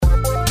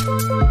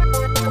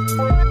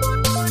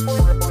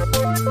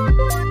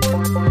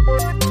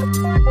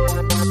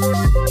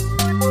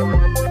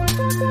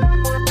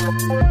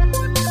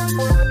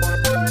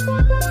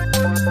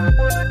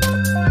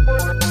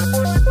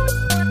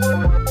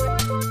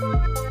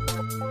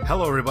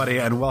Hello, everybody,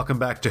 and welcome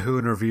back to Who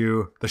in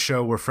Review, the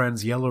show where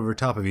friends yell over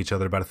top of each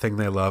other about a thing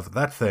they love,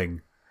 that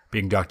thing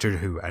being Doctor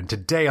Who. And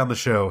today on the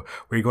show,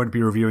 we're going to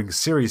be reviewing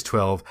Series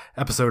 12,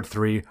 Episode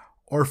 3,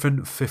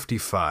 Orphan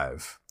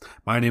 55.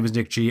 My name is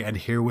Nick G, and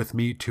here with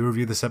me to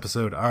review this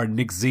episode are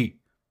Nick Z.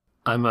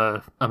 I'm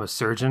a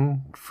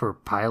surgeon for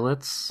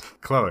pilots.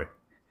 Chloe.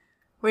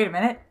 Wait a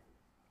minute.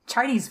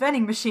 Chinese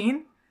vending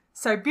machine?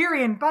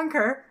 Siberian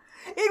bunker?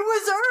 It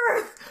was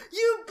Earth!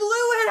 You blew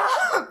it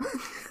up!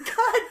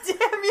 God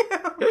damn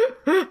you!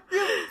 You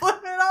blew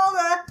it all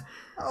that!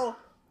 Oh.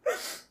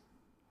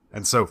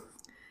 And so,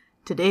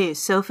 Today's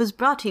Soph is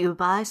brought to you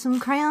by some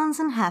crayons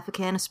and half a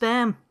can of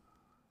Spam.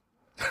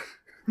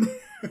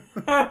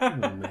 Oh,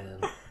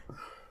 man.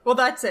 Well,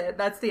 that's it.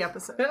 That's the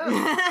episode.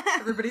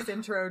 Everybody's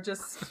intro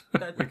just...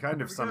 we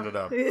kind of summed it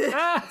up.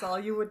 That's all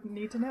you would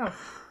need to know.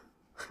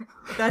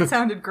 If that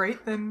sounded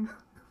great, then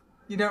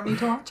you don't need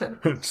to watch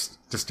it.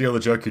 To steal a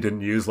joke you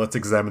didn't use, let's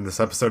examine this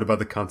episode about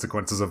the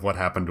consequences of what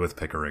happened with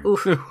Pickering.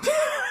 Oof.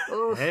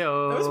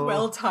 Heyo. That was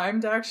well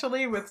timed,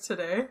 actually, with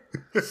today.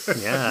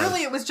 Yeah.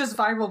 Really, it was just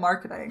viral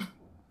marketing.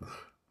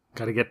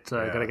 Gotta get It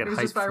was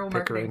hyped just for viral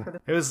marketing Pickering. for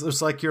the... It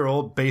was like your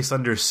old base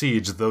under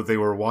siege, though they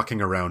were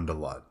walking around a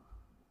lot.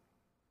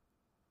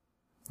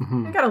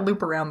 I gotta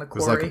loop around the It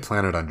was quarry. like a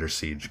planet under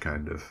siege,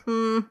 kind of.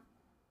 I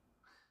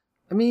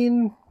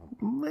mean,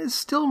 it's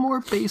still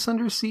more base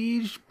under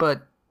siege,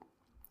 but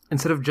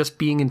instead of just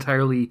being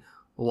entirely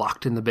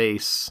locked in the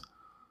base,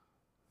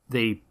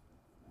 they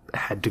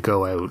had to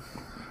go out.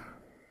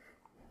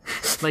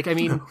 Like, I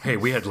mean, Hey,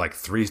 we had like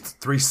three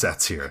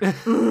sets here.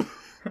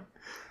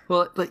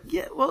 well, like,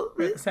 yeah, well,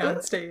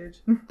 Sound stage.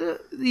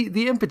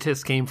 the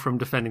impetus came from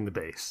defending the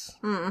base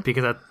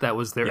because that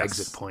was their Yes.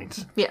 exit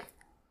point. Yeah.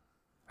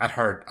 At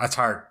heart,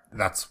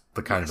 that's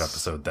the kind of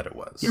episode that it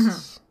was.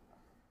 Yes.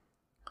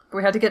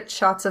 We had to get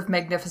shots of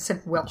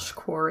magnificent Welsh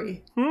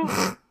quarry.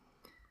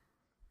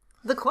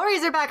 The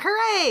quarries are back,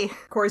 hooray!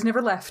 Quarry's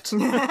never left. There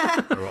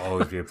will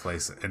always be a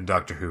place in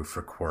Doctor Who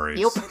for quarries.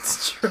 Yep.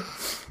 It's true.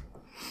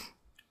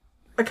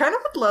 I kind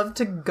of would love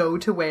to go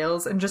to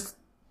Wales and just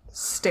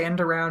stand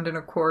around in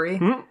a quarry.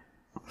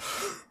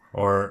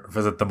 Or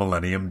visit the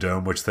Millennium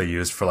Dome, which they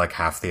used for like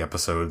half the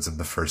episodes in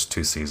the first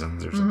 2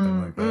 seasons or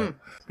something like that.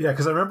 Yeah,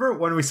 because I remember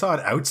when we saw an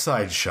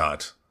outside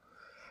shot,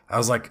 I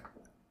was like,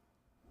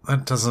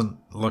 that doesn't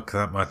look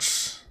that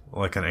much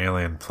like an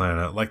alien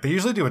planet. Like, they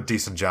usually do a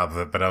decent job of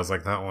it, but I was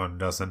like, that one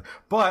doesn't.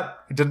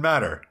 But it didn't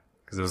matter,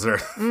 because it was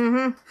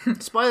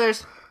Earth.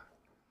 Spoilers.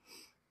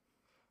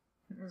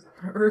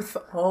 Earth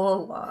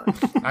all along.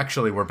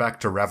 Actually, we're back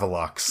to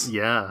Revelox.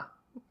 Yeah.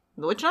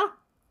 Which now?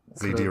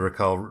 Z, do you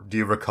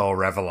recall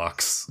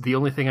Revelox? The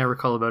only thing I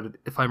recall about it,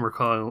 if I'm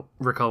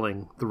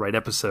recalling the right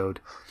episode,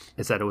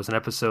 is that it was an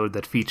episode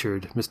that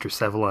featured Mr.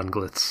 Savalon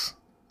Glitz.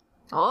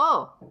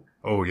 Oh.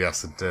 Oh,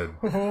 yes, it did.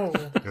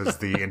 It was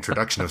the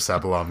introduction of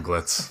Sabalom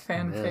Glitz.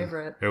 Fan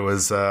favorite. It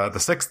was the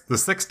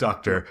sixth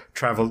Doctor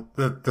traveled.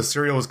 The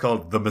serial was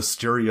called The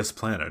Mysterious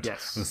Planet.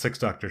 Yes. And the Sixth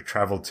Doctor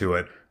traveled to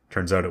it.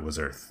 Turns out it was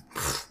Earth.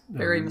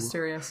 Very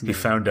mysterious. He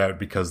found out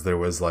because there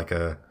was like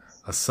a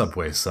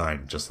subway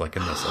sign, just like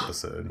in this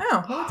episode.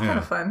 Oh, well, that's kind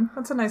of fun.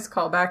 That's a nice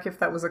callback, if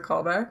that was a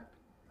callback.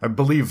 I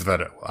believe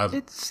that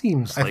It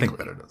seems I likely. think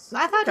that it is.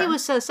 I thought he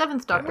was a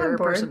Seventh Doctor on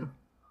board. person.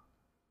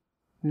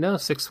 No,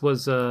 6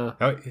 was, Oh,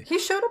 He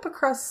showed up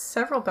across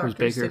several doctors,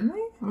 Baker. didn't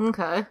he?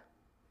 Okay.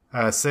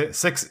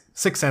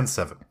 6 and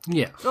 7.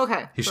 yeah.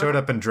 Okay. He showed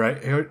up in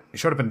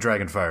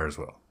Dragonfire as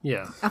well.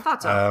 Yeah. I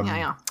thought so.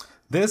 Yeah.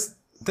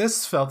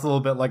 This felt a little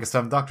bit like a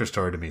Seventh Doctor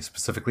story to me,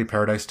 specifically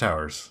Paradise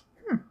Towers.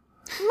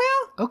 Well,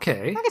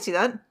 Okay. I can see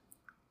that.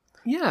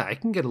 Yeah, I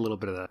can get a little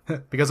bit of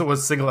that. Because it was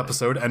a single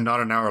episode and not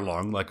an hour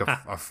long, like a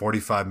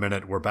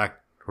 45-minute we're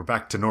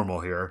back to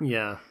normal here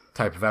Yeah.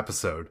 type of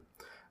episode.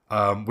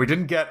 We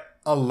didn't get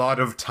a lot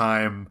of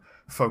time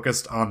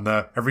focused on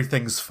the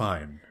everything's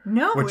fine,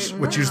 No, which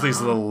usually is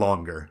a little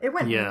longer. it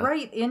went Yeah.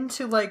 right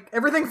into, like,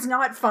 everything's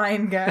not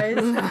fine, guys.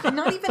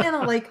 Not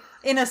even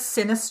in a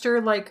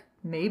sinister, like,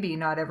 maybe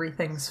not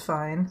everything's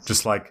fine.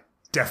 Just like,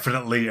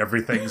 definitely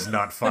everything's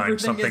not fine. Everything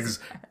Something's is-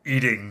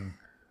 eating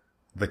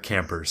the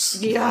campers.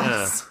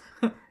 Yes.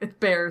 It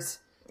bears.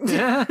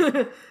 Yeah.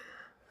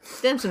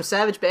 Them some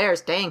savage bears,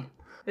 dang.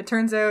 It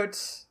turns out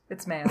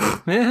it's man.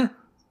 Yeah.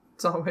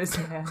 It's always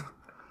man.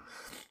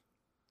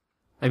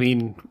 I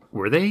mean,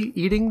 were they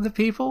eating the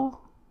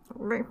people?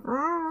 They're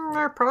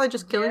probably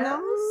just killing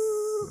them.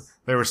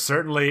 They were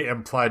certainly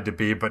implied to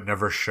be, but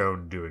never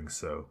shown doing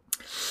so.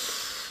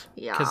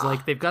 Yeah. Because,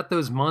 like, they've got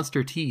those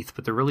monster teeth,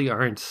 but there really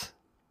aren't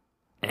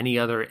any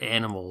other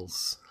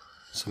animals.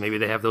 So maybe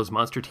they have those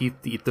monster teeth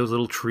to eat those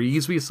little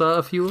trees we saw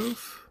a few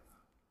of?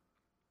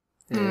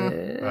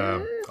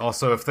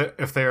 Also,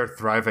 if they are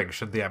thriving,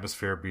 should the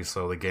atmosphere be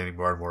slowly gaining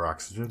more and more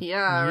oxygen?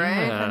 Yeah,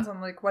 right? Depends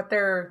on, like,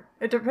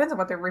 it depends on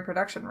what their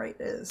reproduction rate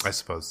is. I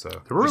suppose so.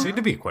 were- There seem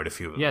to be quite a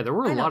few of them. Yeah, there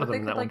were I a know, lot but of them they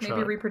in could, that one like,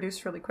 maybe shot.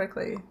 reproduce really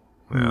quickly.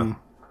 Yeah.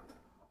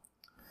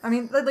 I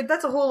mean, like,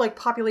 that's a whole, like,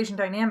 population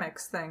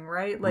dynamics thing,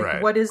 right? Like,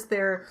 Right. what is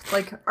their,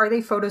 like, are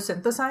they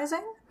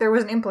photosynthesizing? there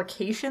was an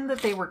implication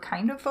that they were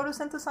kind of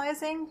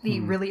photosynthesizing the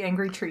really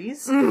angry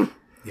trees.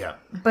 Yeah.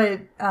 But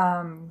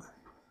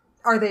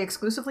are they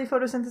exclusively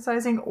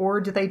photosynthesizing,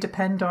 or do they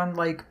depend on,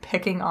 like,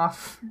 picking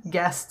off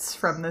guests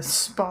from the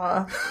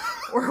spa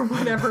or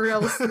whatever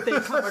else that they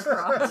come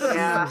across?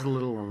 Yeah. Seems a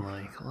little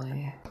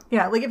unlikely.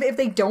 Yeah, like, if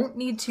they don't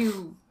need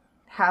to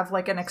have,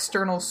 like, an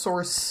external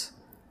source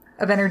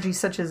of energy,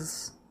 such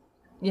as,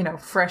 you know,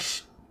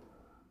 fresh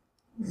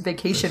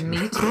vacation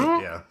meat,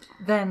 Yeah.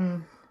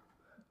 then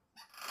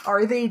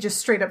are they just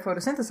straight up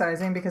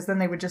photosynthesizing? Because then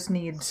they would just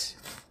need,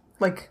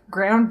 like,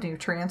 ground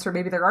nutrients, or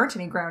maybe there aren't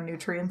any ground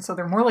nutrients, so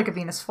they're more like a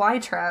Venus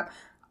flytrap.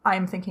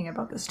 I'm thinking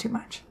about this too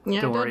much.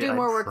 Yeah, Don't don't worry, do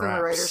more work than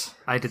the writers.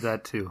 I did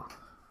that too.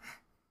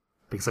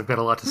 Because I've got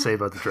a lot to say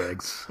about the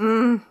dregs.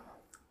 Oh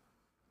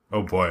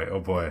boy, oh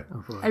boy.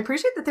 I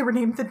appreciate that they were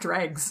named the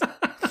Dregs.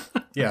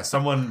 Yeah,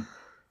 someone...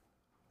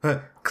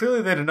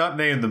 Clearly they did not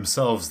name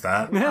themselves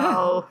that.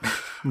 Oh,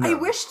 I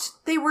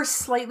wished they were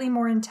slightly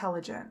more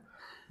intelligent.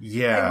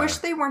 Yeah. I wish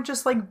they weren't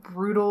just, like,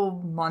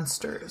 brutal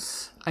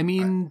monsters. I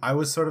mean, I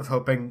was sort of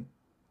hoping...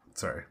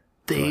 Sorry.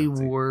 they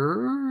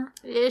were...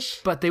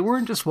 ish. But they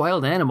weren't just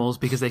wild animals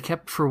because they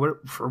kept, for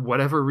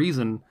whatever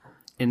reason,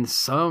 in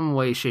some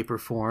way, shape, or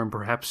form,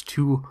 perhaps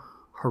too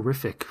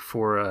horrific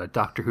for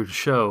Doctor Who to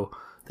show,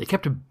 they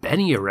kept a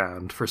Benny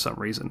around for some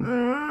reason.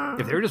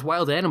 If they were just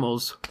wild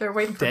animals, They're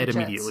waiting for dead the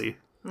jets. immediately.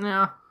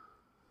 Yeah.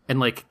 And,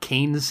 like,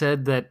 Kane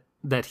said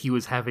that he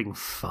was having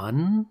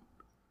fun?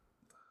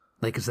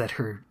 Like, is that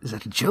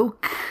a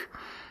joke?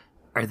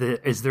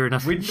 Is there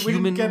enough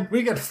human...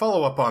 We get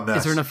follow-up on that.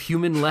 Is there enough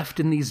human left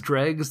in these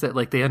dregs that,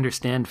 like, they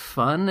understand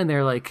fun and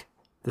they're like,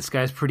 this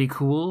guy's pretty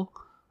cool,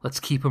 let's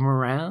keep him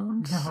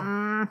around?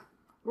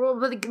 Well,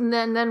 but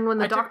then when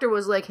the doctor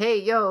was like, "Hey,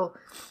 yo,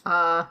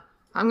 I'm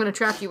gonna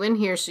trap you in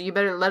here, so you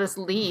better let us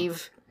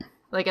leave,"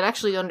 like, it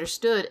actually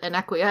understood and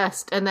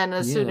acquiesced. And then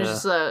as soon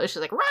as she's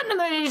like, "Run!" and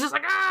then he's just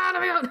like, "Ah,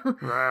 let me out."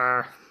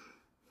 Rawr.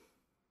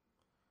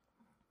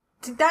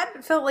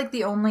 That felt like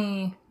the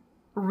only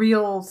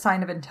real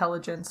sign of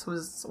intelligence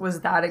was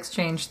that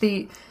exchange.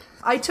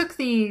 I took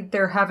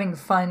they're having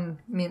fun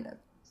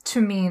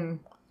to mean,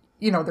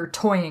 you know, they're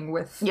toying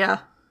with Yeah.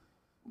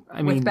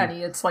 with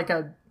Benny. It's like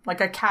a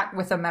cat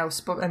with a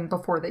mouse, and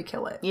before they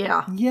kill it.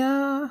 Yeah.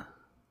 Yeah.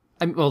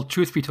 Well,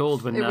 truth be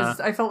told, when...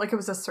 I felt like it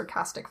was a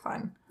sarcastic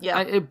fun.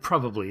 Yeah.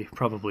 Probably.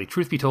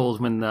 Truth be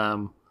told,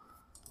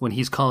 when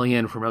he's calling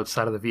in from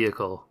outside of the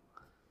vehicle,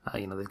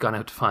 they've gone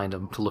out to find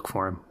him, to look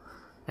for him,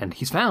 and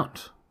he's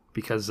found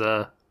because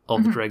all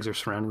the dregs are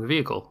surrounding the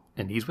vehicle,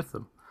 and he's with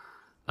them.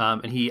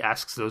 And he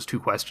asks those two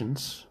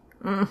questions: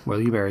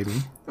 "Will you marry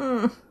me?"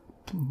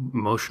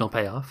 Emotional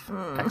payoff,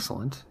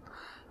 excellent.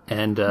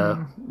 And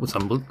would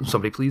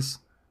somebody please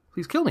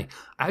kill me?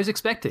 I was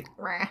expecting,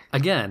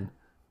 again,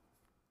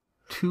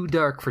 too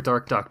dark for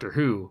Dark Doctor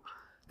Who,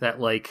 that,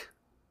 like,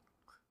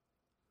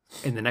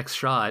 in the next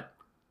shot,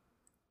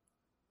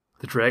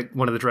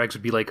 one of the dregs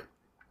would be, like,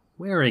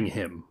 wearing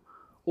him.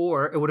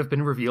 Or it would have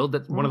been revealed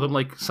that one of them,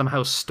 like,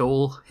 somehow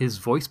stole his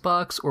voice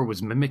box or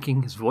was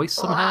mimicking his voice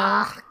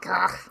somehow.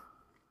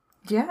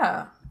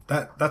 Yeah.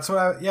 That's what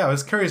I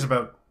was curious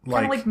about.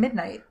 Kind of like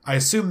Midnight. I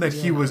assumed that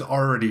he was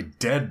already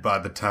dead by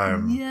the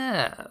time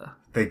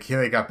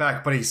they got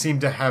back, but he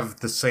seemed to have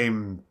the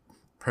same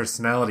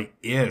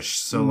personality-ish.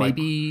 So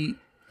maybe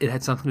it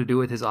had something to do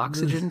with his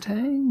oxygen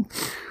tank?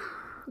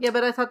 Yeah,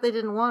 but I thought they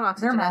didn't want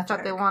oxygen. I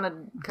thought they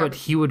wanted... But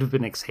he would have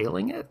been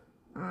exhaling it?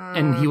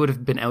 And he would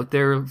have been out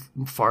there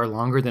far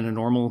longer than a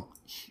normal,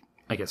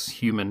 I guess,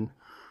 human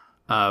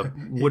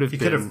would have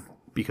been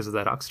because of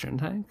that oxygen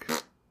tank.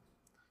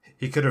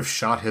 He could have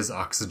shot his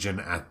oxygen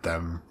at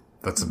them.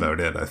 That's about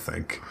it, I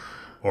think.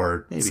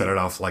 Or set it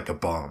off like a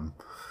bomb.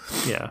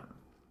 Yeah.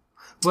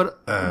 But...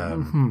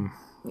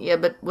 Yeah,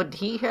 but would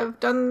he have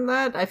done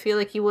that? I feel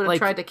like he would have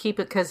tried to keep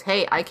it because,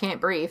 hey, I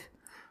can't breathe.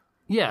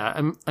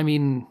 Yeah, I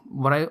mean,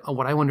 what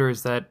I wonder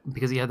is that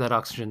because he had that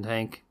oxygen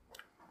tank,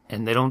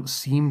 and they don't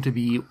seem to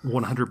be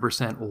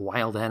 100%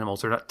 wild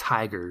animals. They're not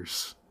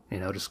tigers,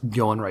 just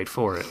going right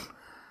for it.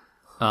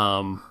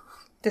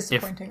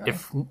 Disappointing.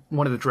 If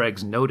one of the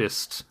dregs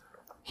noticed,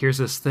 here's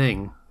this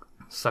thing,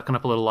 sucking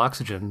up a little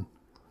oxygen,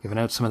 giving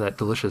out some of that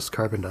delicious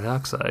carbon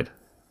dioxide,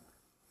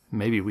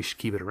 maybe we should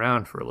keep it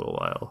around for a little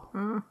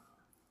while.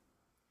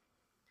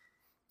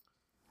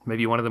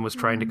 Maybe one of them was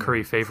trying to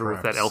curry favor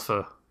with that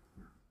alpha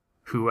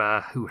who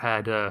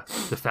had the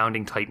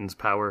founding Titan's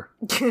power.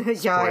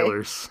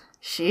 Spoilers.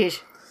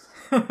 Sheesh.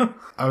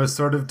 I was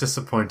sort of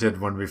disappointed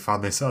when we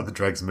finally saw the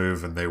dregs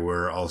move and they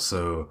were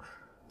also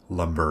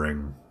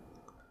lumbering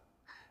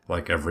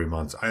like every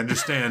month. I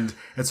understand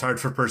it's hard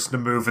for a person to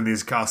move in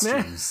these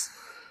costumes,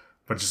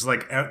 but just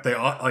like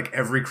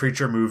every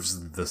creature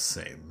moves the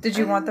same. Did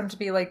you want them to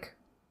be like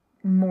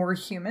more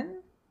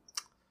human?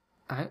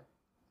 I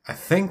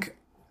think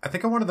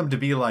I wanted them to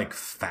be like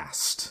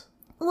fast.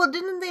 Well,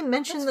 didn't they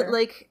mention that,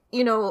 like,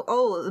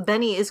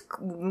 Benny is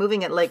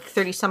moving at like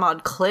 30 some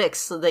odd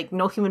clicks, so like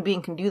no human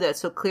being can do that,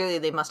 so clearly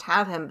they must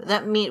have him.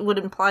 That would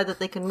imply that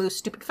they can move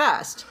stupid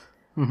fast.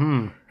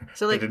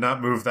 So They like did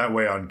not move that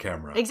way on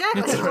camera.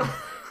 exactly.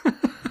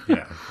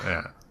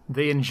 Yeah.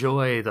 They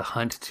enjoy the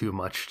hunt too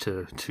much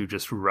to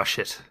just rush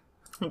it.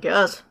 I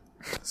guess.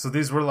 So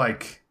these were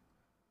like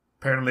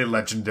apparently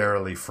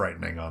legendarily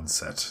frightening on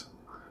set,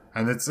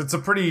 and it's a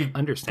pretty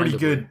Understandably.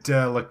 good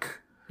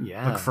look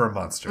Yeah. for a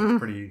monster. It's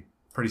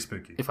pretty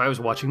spooky. If I was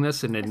watching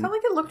this and I felt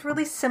like it looked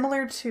really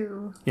similar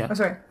to. Yeah. Oh,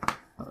 sorry.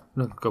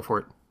 no, go for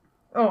it.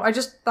 Oh, I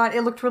just thought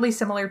it looked really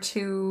similar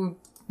to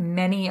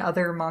many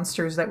other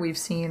monsters that we've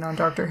seen on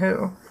Doctor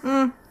Who.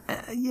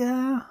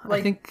 Yeah, I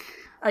Like- think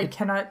I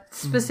cannot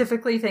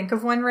specifically think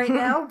of one right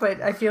now, but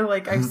I feel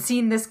like I've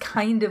seen this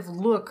kind of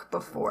look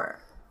before.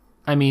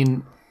 I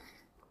mean,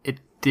 it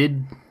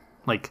did,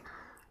 like,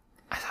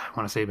 I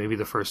want to say maybe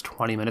the first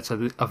 20 minutes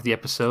of the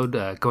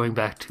episode, going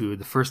back to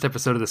the first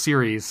episode of the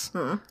series,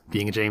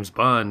 being a James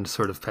Bond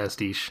sort of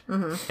pastiche,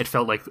 it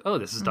felt like, oh,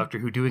 this is Doctor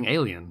Who doing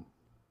Alien.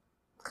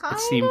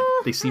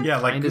 They seemed Yeah,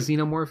 like- kind of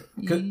xenomorph.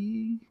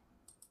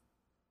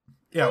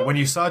 Yeah, when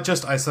you saw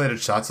just isolated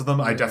shots of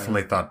them, I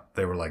definitely thought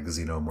they were like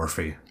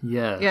xenomorphy.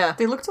 Yeah. Yeah.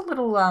 They looked a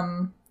little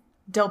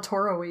Del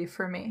Toro-y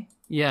for me.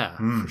 Yeah,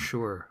 for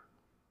sure.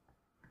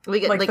 We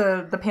get Like,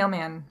 like, the Pale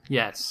Man.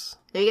 Yes.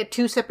 they get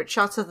two separate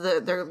shots of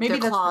their Maybe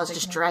that's claws what they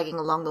just meant. dragging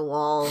along the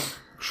wall.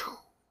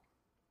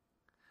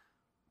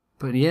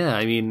 But yeah,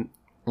 I mean,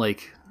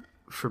 like,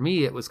 for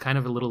me, it was kind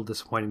of a little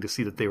disappointing to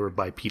see that they were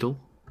bipedal.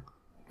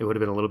 It would have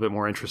been a little bit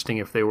more interesting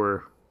if they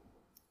were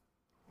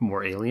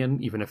more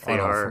alien, even if they On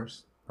all are.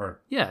 fours? Or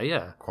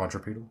Yeah.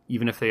 quadrupedal.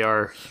 Even if they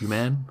are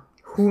human.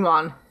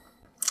 Human.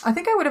 I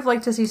think I would have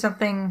liked to see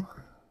something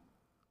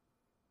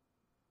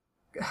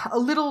a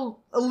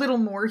little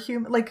more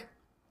human, like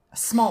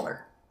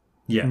smaller.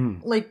 Yeah.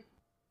 Like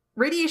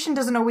radiation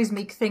doesn't always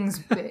make things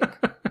big.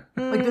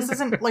 Like this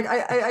isn't like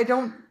I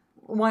don't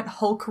want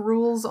Hulk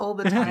rules all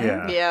the time.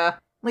 Yeah. Yeah.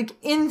 Like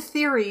in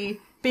theory,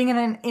 being in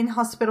an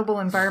inhospitable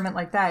environment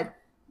like that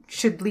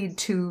should lead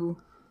to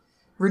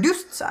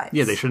reduced size.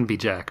 Yeah, they shouldn't be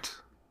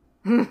jacked.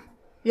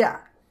 Yeah.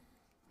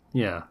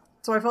 Yeah.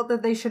 So I felt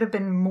that they should have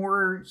been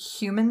more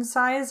human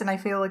sized, and I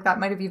feel like that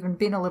might have even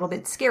been a little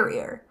bit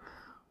scarier.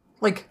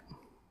 Like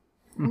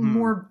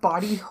more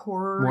body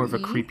horror. More of a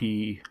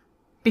creepy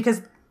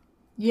Because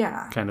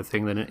yeah. kind of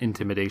thing than an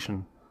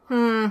intimidation.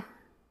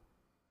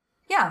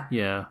 Yeah.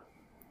 Yeah.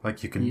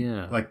 Like you can,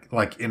 Yeah.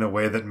 like in a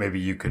way that maybe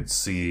you could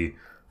see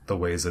the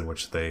ways in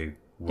which they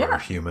were Yeah.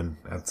 human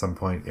at some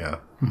point. Yeah.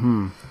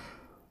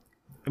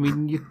 I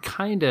mean, you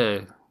kind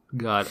of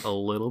got a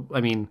little.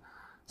 I mean,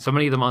 so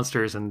many of the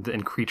monsters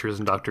and creatures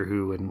in Doctor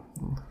Who and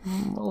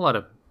a lot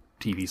of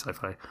TV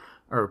sci-fi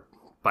are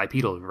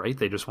bipedal, right?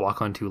 They just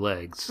walk on two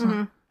legs.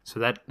 So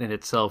that in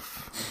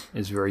itself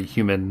is very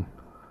human.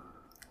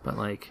 But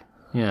like,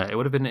 yeah, it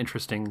would have been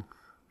interesting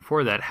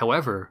for that.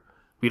 However,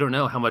 we don't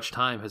know how much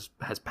time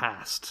has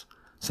passed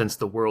since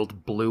the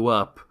world blew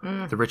up.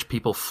 The rich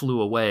people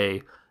flew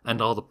away, and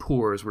all the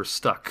poors were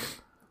stuck,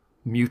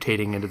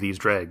 mutating into these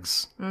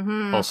dregs.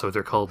 Also,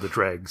 they're called the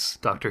dregs.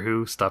 Doctor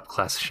Who, stop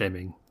class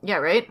shaming. Yeah,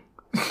 right?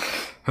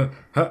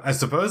 I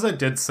suppose I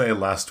did say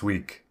last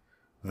week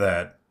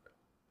that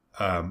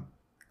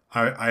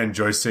I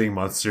enjoy seeing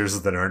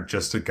monsters that aren't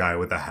just a guy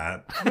with a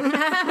hat.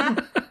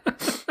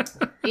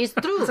 It's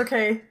true. It's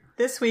okay.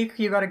 This week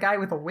you got a guy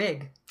with a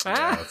wig.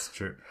 Yeah, that's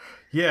true.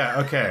 Yeah,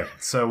 okay.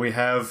 So we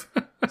have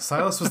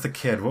Silas was the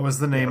kid. What was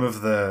the name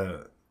of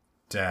the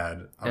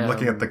dad? I'm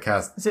looking at the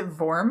cast. Is it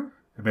Vorm?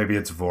 Maybe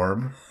it's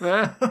Vorm.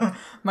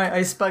 My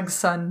icebug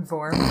son,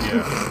 Vorm.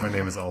 Yeah, my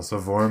name is also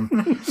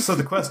Vorm. So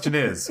the question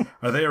is,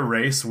 are they a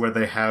race where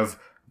they have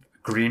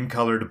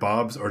green-colored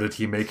bobs, or did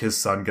he make his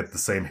son get the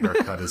same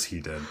haircut as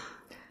he did?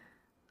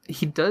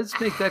 He does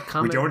make that We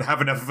comment. don't have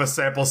enough of a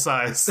sample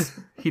size.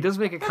 He does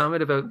make a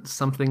comment about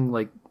something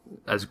like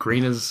as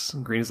green as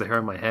the hair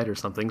on my head or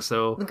something.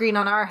 So The green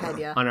on our head,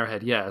 yeah. on our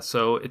head, yeah.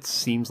 So it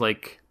seems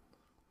like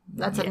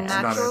That's a not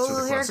natural answer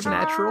the hair question. color.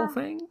 natural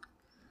thing.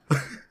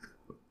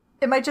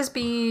 It might just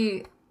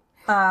be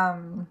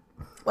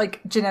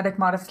like genetic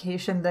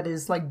modification that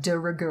is like de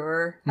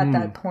rigueur at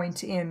that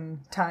point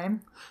in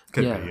time.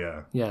 Could Yeah,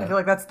 be, yeah. I feel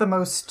like that's the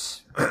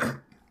most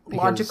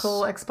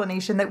logical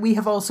explanation that we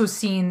have also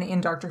seen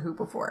in Doctor Who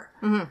before.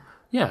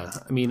 Yeah,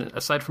 I mean,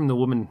 aside from the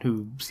woman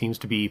who seems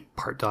to be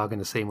part dog in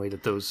the same way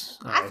that those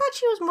I thought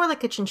she was more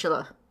like a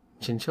chinchilla.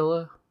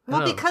 chinchilla. I Well,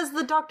 don't know. because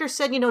the doctor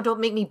said, don't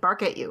make me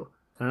bark at you.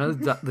 I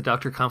don't know. The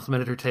doctor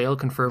complimented her tail,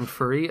 confirmed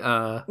furry.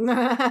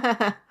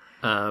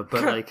 But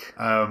like,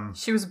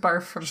 She was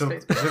barf from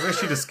space. I wish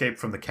she'd escaped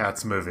from the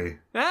Cats movie.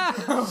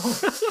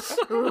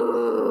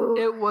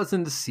 it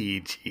wasn't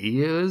CG.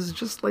 It was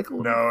just like a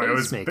little No, it face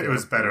was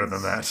makeup. better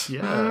than that.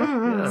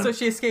 Yeah, So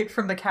she escaped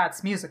from the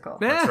Cats musical.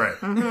 That's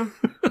right.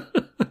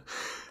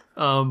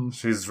 Um,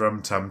 She's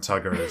Rum Tum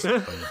Tugger or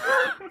something.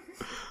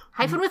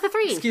 Hyphen with a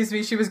 3. Excuse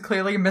me, she was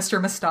clearly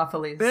Mr.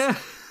 Mistopheles.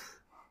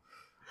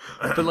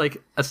 but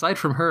like, aside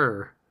from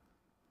her,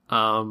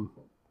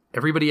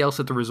 everybody else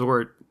at the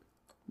resort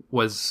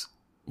was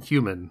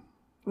human,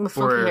 With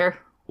funky hair.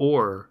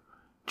 or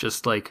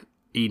just like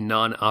a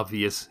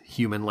non-obvious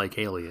human-like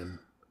alien.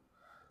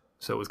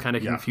 So it was kind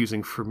of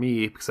confusing for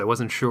me because I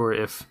wasn't sure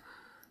if,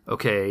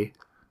 okay,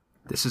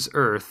 this is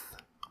Earth,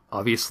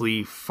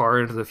 obviously far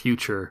into the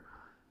future.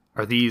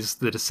 Are these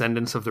the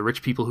descendants of the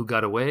rich people who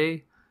got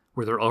away?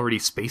 Were there already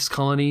space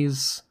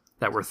colonies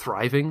that were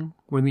thriving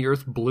when the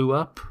Earth blew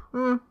up?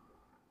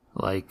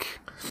 Like,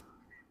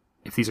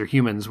 if these are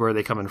humans, where are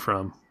they coming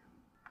from?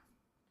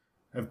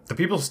 The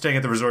people staying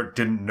at the resort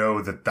didn't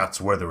know that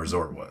that's where the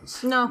resort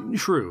was. No.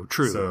 True.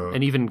 So-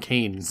 and even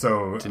Kane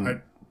So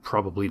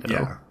probably know.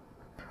 yeah,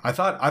 I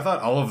thought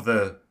all of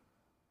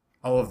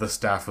the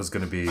staff was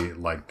going to be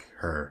like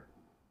her,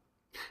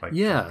 like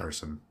Yeah. that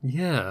person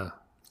Yeah.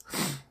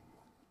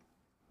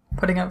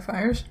 Putting out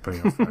fires.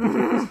 putting out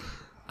fire.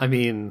 I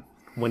mean,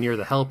 when you're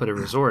the help at a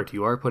resort,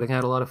 you are putting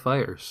out a lot of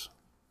fires.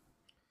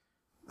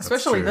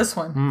 Especially true. this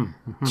one.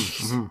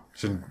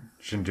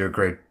 Shouldn't do a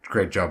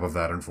great job of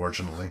that,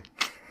 unfortunately.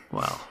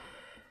 Wow.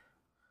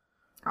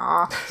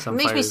 Aw. It Some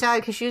makes me fires-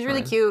 sad because she was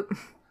really cute.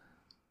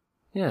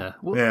 Yeah.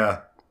 Well,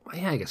 Yeah,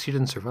 yeah, I guess she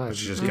didn't survive.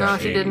 she just No,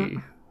 got she ate.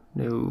 didn't.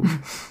 No.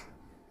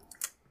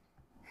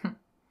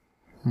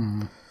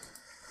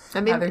 I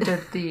mean, Neither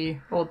did the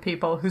old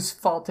people whose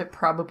fault it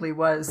probably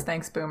was.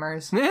 Thanks,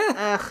 boomers.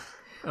 ugh.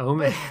 Oh,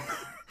 man.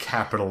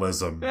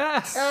 Capitalism.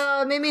 Yes.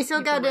 Oh, it made me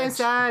so goddamn rich.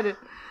 sad.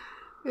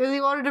 Because he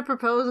wanted to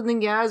propose and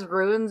then Yaz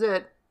ruins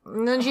it.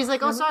 And then she's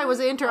like, oh, sorry, was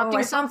I interrupting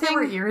I thought they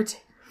were something?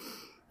 irritating.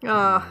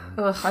 Ugh.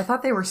 I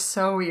thought they were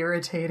so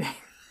irritating.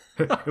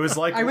 It was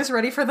like I was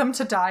ready for them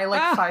to die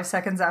like 5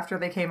 seconds after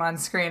they came on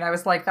screen. I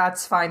was like,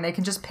 that's fine. They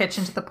can just pitch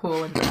into the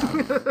pool and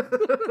drown.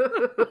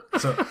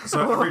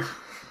 so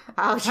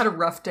I had a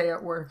rough day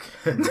at work.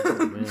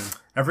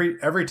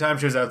 every time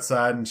she was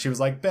outside and she was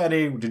like,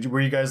 Benny,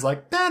 were you guys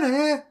like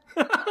Benny?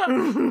 A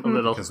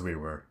little. Because we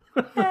were.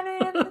 That's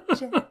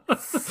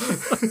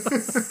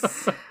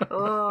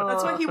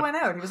why he went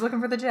out. He was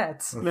looking for the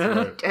jets.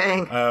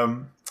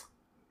 Dang.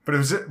 But it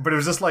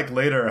was just like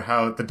later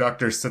how the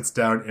doctor sits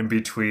down in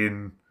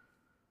between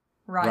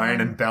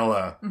Ryan and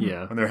Bella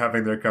Yeah. when they're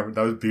having their cover.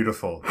 That was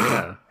beautiful.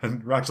 Yeah.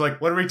 And Rock's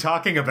like, what are we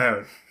talking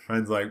about?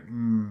 Ryan's like,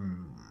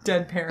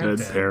 Dead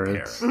parents. Dead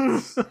parents.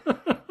 parents.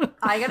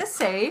 I gotta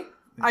say,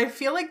 I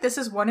feel like this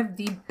is one of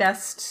the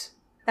best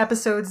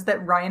episodes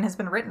that Ryan has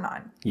been written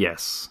on.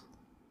 Yes.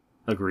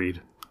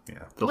 Agreed.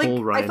 Yeah. The Like,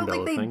 whole Ryan I felt Bella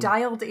like they thing.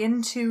 dialed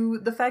into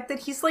the fact that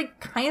he's like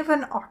kind of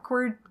an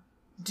awkward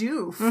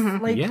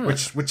doof. Like, Yeah.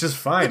 Which is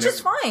fine. which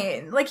is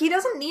fine. Like, he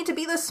doesn't need to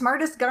be the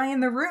smartest guy in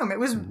the room. It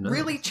was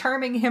really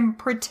charming him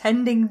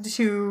pretending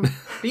to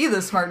be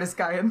the smartest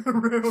guy in the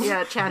room.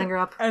 Yeah, chatting her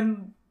up.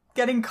 And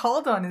getting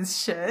called on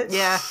his shit.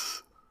 Yeah.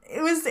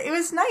 It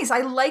was nice.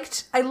 I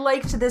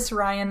liked this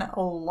Ryan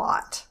a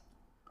lot.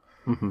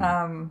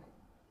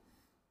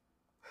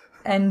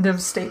 End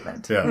of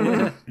statement.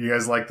 Yeah. You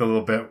guys like the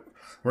little bit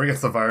where he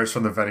gets the virus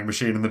from the vending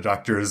machine and the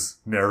doctor is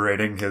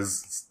narrating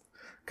his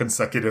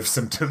consecutive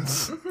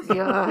symptoms.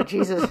 Yeah,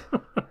 Jesus.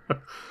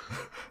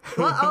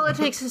 Well, all it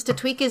takes is to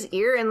tweak his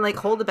ear and, like,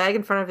 hold the bag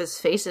in front of his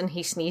face and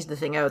he sneezed the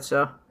thing out,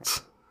 so.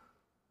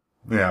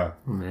 Yeah.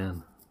 Oh,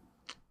 man.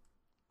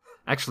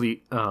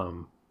 Actually,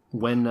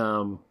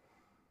 when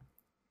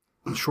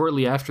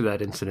shortly after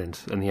that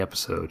incident in the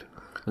episode,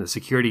 when the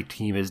security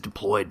team is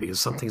deployed because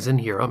something's in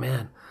here, oh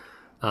man,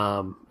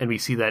 and we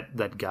see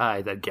that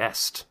guy, that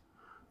guest,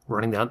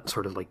 running down,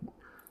 sort of like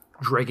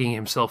dragging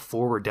himself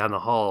forward down the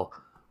hall,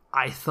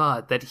 I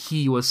thought that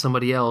he was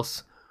somebody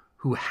else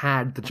who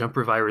had the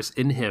jumper virus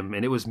in him,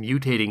 and it was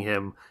mutating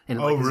him, and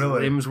like, his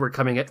really? limbs were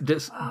becoming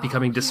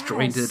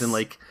disjointed, yes. and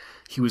like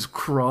he was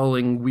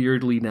crawling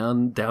weirdly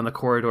down the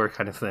corridor,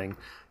 kind of thing.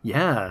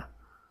 Yeah,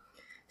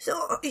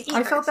 So,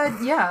 I felt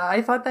that, yeah,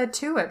 I thought that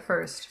too at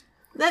first.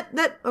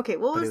 okay,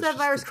 what was was that just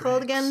virus the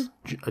called dregs.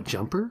 again? A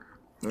jumper?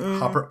 The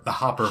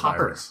Hopper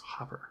virus.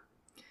 Hopper.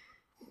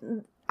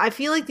 I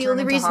feel like the Turn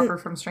only into reason. Hopper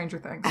from Stranger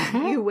Things.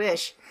 You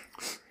wish.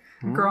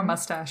 Grow a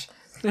mustache.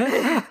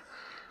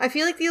 I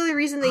feel like the only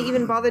reason they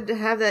even bothered to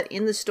have that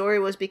in the story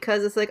was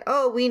because it's like,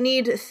 oh, we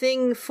need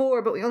thing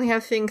 4, but we only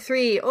have thing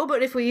 3. Oh,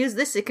 but if we use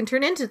this, it can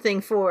turn into thing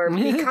 4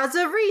 because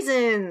of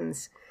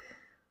reasons.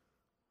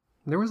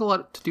 There was a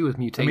lot to do with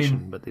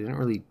mutation, but they didn't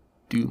really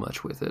do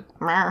much with it.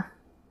 Meh.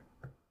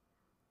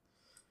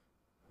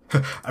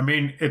 I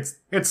mean, it's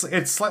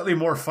slightly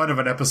more fun of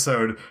an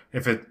episode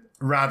if it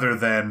rather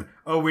than,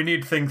 oh, we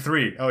need thing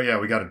 3. Oh yeah,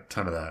 we got a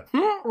ton of that.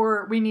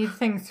 Or we need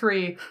thing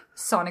 3,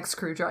 sonic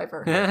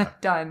screwdriver.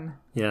 Done.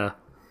 Yeah,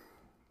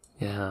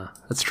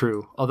 that's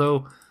true.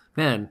 Although,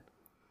 man,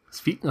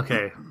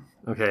 okay.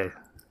 Okay,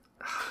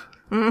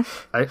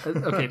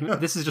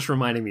 this is just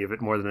reminding me of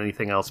it more than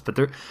anything else. But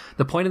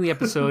the point in the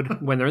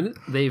episode when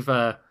they've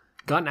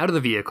gotten out of the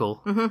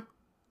vehicle.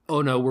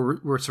 Oh no,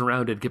 we're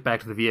surrounded. Get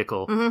back to the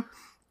vehicle.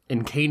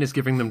 And Kane is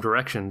giving them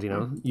directions. You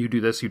know, you do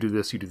this, you do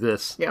this, you do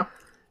this. Yeah.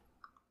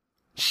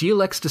 She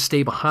elects to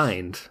stay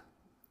behind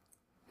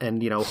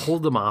and,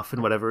 hold them off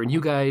and whatever. And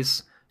you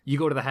guys, you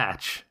go to the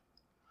hatch.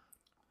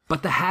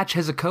 But the hatch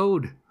has a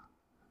code.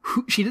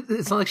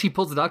 It's not like she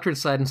pulls the doctor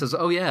aside and says,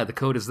 oh yeah, the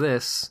code is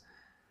this.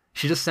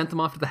 She just sent them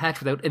off to the hatch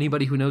without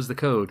anybody who knows the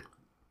code.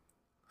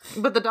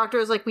 But the doctor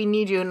was like, we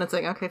need you, and it's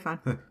like, okay, fine.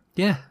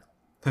 Yeah,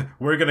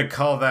 We're gonna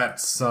call that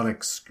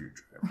sonic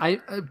screwdriver. I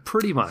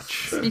pretty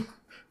much.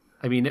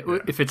 I mean,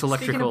 if it's Speaking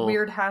electrical, of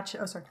weird hatch.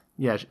 Oh, sorry.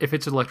 yeah, if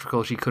it's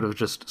electrical, she could have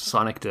just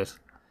sonicked it.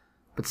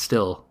 But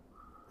still,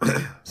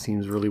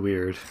 seems really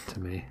weird to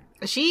me.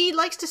 She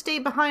likes to stay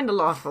behind an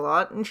awful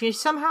lot, and she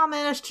somehow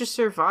managed to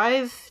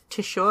survive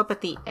to show up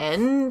at the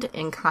end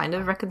and kind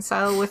of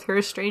reconcile with her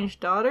estranged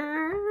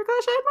daughter?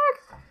 Question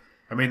mark?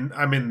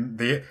 I mean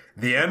the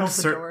end Opens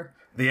the door.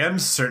 the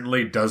end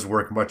certainly does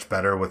work much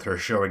better with her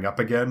showing up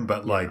again,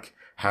 but like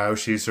how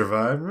she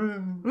survived.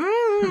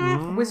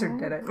 Wizard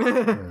did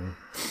it.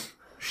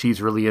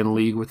 She's really in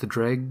league with the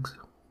dregs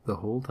the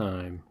whole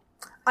time.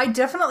 I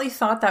definitely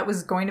thought that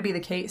was going to be the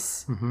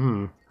case.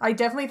 Mm-hmm. I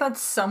definitely thought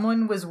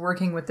someone was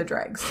working with the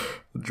dregs.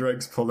 The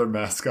dregs pull their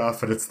mask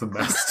off, and it's the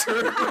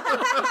master.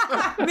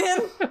 Man,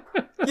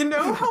 you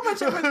know how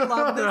much I would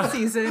love this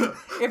season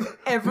if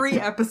every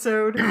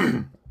episode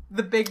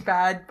the big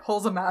bad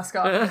pulls a mask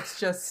off. It's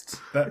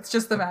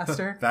just the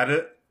master.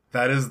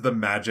 That is the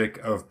magic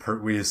of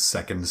Pertwee's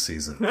second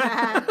season.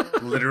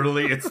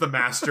 Literally, it's the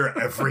master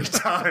every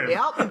time.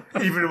 Yep.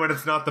 Even when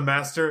it's not the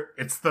master,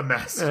 it's the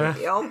master.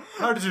 Yep.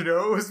 How did you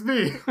know it was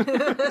me?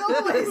 It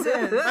always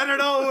is. And it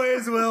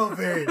always will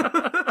be.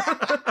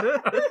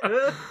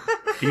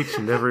 Each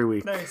and every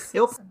week. Nice.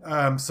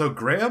 Yep. So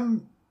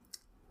Graham,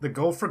 the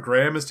goal for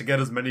Graham is to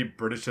get as many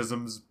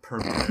Britishisms per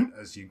minute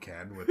as you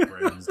can with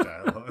Graham's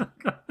dialogue.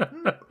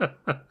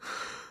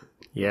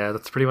 Yeah,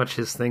 that's pretty much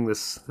his thing.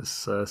 This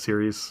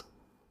series.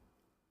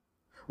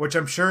 Which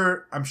I'm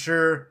sure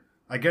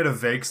I get a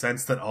vague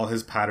sense that all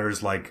his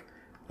patterns like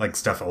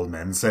stuff old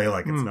men say,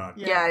 like it's not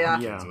Yeah.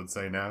 kids Yeah. would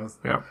say now.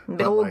 Yeah.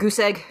 Big old like- goose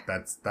egg.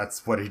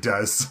 That's what he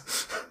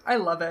does. I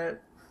love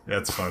it. Yeah,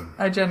 it's fun.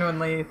 I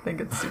genuinely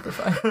think it's super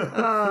fun.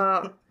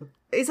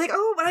 He's like,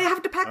 oh, but I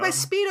have to pack my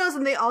Speedos,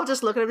 and they all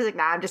just look at him. He's like,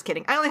 nah, I'm just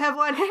kidding. I only have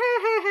one.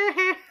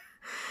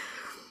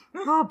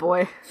 Oh,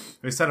 boy.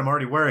 They said I'm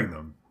already wearing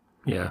them.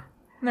 Yeah.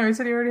 No, he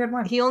said he already had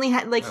one. He only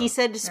had, he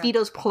said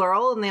Speedos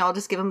plural, and they all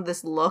just give him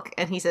this look,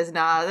 and he says,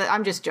 nah,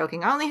 I'm just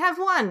joking. I only have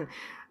one.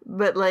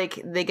 But,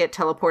 they get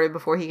teleported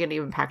before he can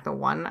even pack the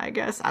one, I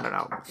guess. I don't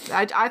know.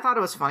 I thought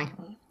it was funny.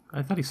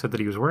 I thought he said that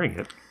he was wearing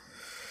it.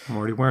 I'm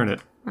already wearing it.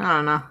 I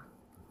don't know.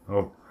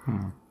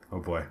 Oh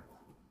boy.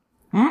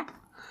 You're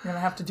gonna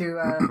have to do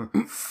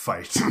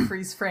Fight.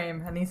 freeze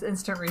frame and these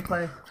instant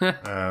replay.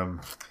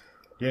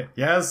 Yeah,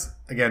 Yaz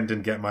again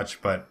didn't get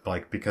much, but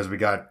because we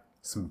got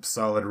some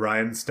solid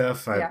Ryan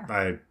stuff,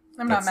 I'm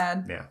not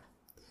mad.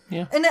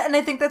 Yeah. And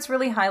I think that's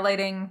really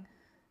highlighting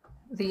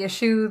the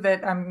issue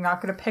that I'm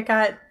not going to pick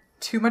at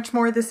too much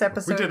more this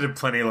episode. We did it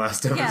plenty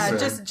last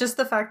episode. Yeah, just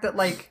the fact that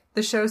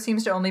the show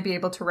seems to only be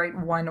able to write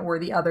one or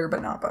the other,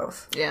 but not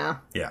both. Yeah.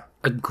 Yeah.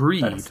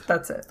 Agreed.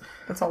 That's it.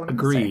 That's all I'm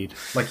Agreed.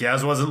 Like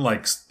Yaz wasn't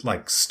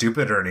like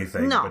stupid or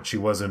anything, No. but she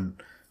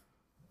wasn't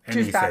She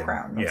was anything.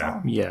 background. That's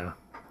all. Yeah.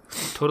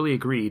 Totally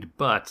agreed,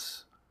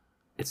 but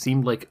it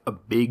seemed like a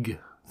big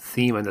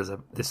theme in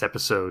this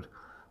episode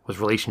was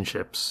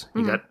relationships.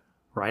 You got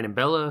Ryan and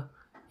Bella,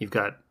 you've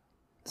got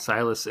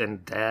Silas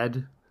and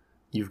Dad,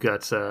 you've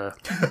got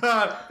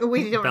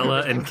We don't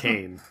Bella and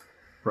Kane,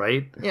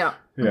 right? Yeah.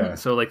 Yeah.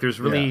 So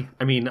there's really,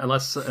 I mean,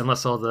 unless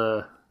all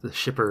the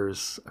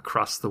shippers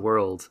across the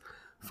world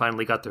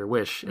finally got their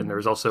wish, and there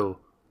was also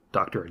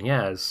Doctor and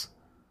Yaz,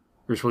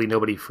 there's really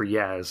nobody for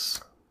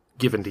Yaz,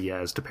 given to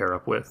Yaz to pair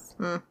up with.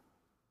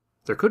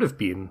 There could have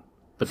been,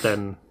 but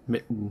then,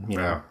 maybe it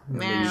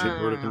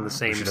would have been the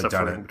same Should have done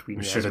suffering it. between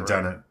We Yaz should have and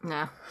done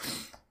Ryan. it.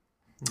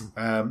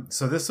 Yeah.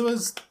 So this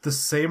was the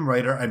same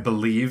writer, I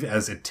believe,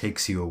 as It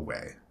Takes You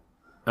Away.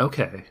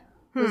 Okay.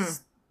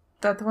 Is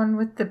that the one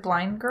with the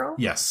blind girl?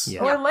 Yes.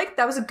 Yeah. Oh, I liked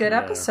that was a good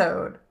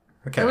episode.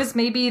 Okay. It was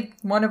maybe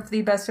one of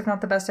the best, if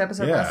not the best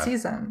episode last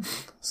season.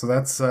 So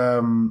that's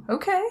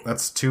Okay.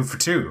 2 for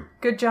 2.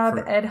 Good job,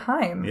 Ed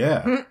Heim.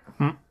 Yeah.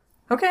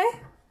 Okay.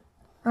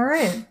 All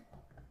right.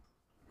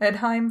 Ed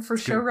Heim for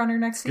showrunner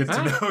next Good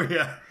season. to know.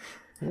 Yeah.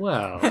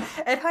 Wow.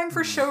 Ed Heim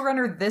for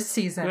showrunner this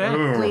season.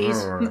 Please.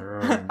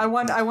 I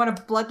want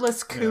a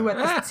bloodless coup at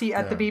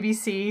the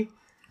BBC.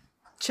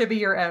 Chibi,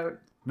 you're out.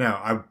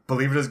 Now, I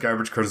believe it is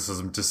garbage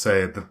criticism to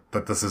say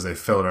that this is a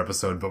filler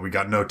episode, but we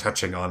got no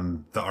touching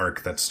on the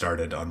arc that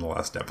started on the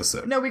last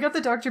episode. No, we got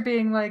the doctor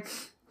being like,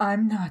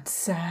 I'm not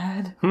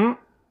sad.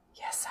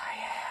 Yes, I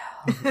am.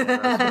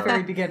 At the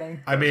very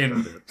beginning. I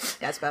mean,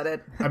 That's about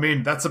it.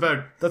 that's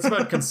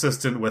about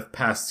consistent with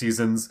past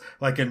seasons,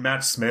 like in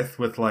Matt Smith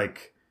with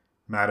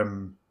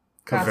Madam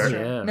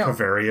Pasture. No,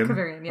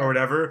 Kavarian, yeah. or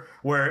whatever,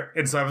 where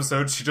in some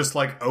episodes she just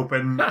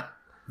opened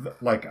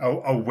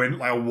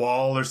a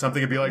wall or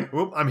something and be like,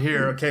 "Oop, I'm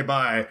here. Okay,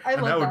 bye." I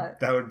and love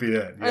that would be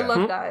it. Yeah. I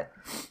love that.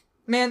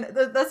 Man,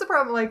 that's the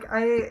problem.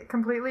 I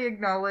completely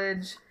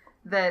acknowledge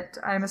that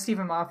I'm a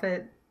Stephen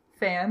Moffat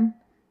fan.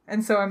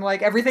 And so I'm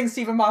like, everything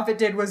Stephen Moffat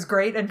did was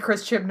great, and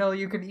Chris Chibnall,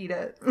 you can eat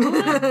it.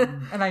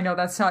 And I know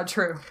that's not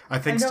true. I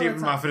think know Stephen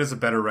it's not- Moffat is a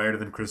better writer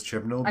than Chris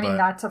Chibnall. I mean,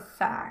 that's a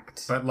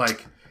fact.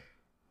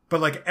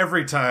 but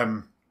every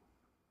time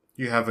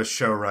you have a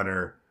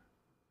showrunner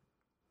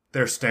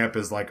their stamp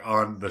is like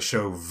on the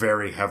show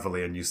very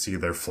heavily, and you see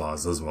their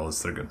flaws as well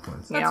as their good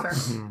points.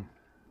 That's fair.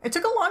 It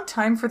took a long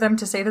time for them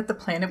to say that the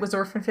planet was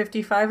Orphan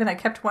 55, and I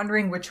kept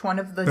wondering which one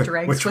of the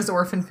dregs was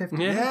Orphan 55.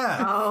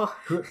 Yeah. Oh,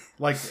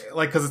 Like,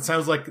 because it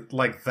sounds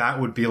like that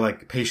would be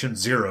like Patient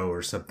Zero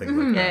or something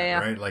like that, yeah.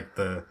 right? Like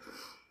the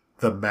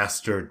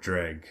master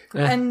dreg.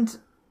 And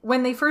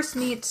when they first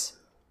meet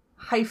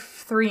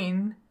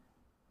Hyphthreen,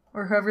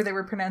 or however they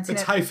were pronouncing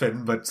It's it.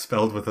 hyphen, but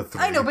spelled with a 3.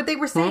 I know, but they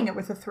were saying it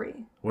with a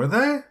 3. Were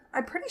they?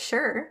 I'm pretty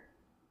sure.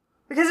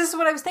 Because this is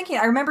what I was thinking.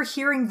 I remember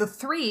hearing the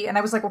 3, and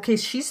I was like, okay,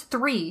 she's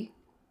 3.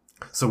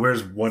 So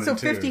where's 1 So and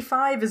 2?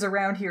 55 is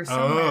around here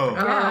somewhere. Oh.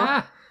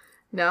 Yeah.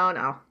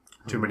 no.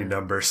 Too many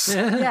numbers.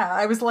 Yeah,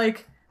 I was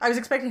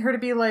expecting her to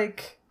be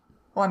like,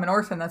 well, I'm an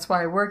orphan, that's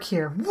why I work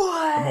here.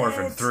 What? I'm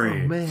Orphan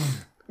 3. Man.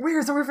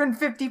 Where's Orphan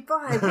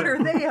 55? What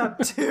are they up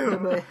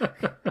to?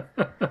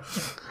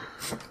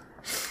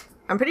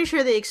 I'm pretty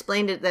sure they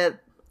explained it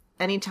that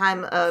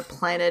anytime a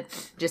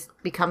planet just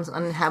becomes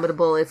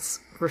uninhabitable, it's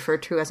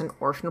referred to as an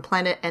orphan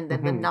planet, and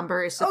then the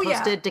number is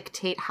supposed to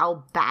dictate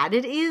how bad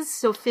it is.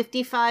 So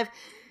 55,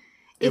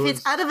 if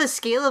it's out of a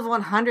scale of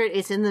 100,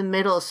 it's in the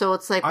middle. So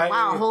it's like,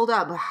 wow, hold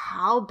up.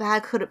 How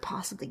bad could it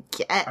possibly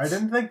get? I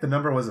didn't think the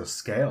number was a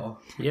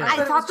scale. Yeah. I thought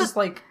it thought was just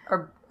like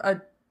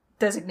a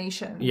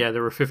designation. Yeah,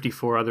 there were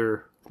 54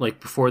 other, like,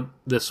 before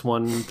this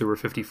one, there were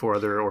 54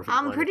 other orphan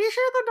I'm planets. pretty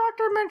sure the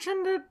doctor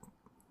mentioned it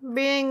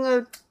being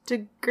a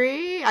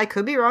degree. I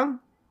could be wrong.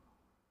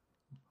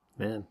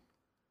 Man.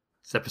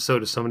 This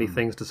episode is so many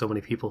things to so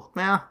many people.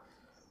 Yeah.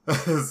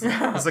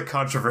 It's a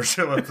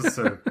controversial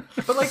episode.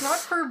 But like not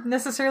for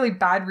necessarily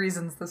bad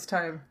reasons this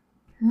time.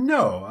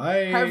 No,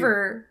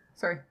 However,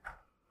 sorry.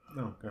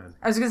 No, go ahead.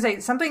 I was going to say,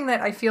 something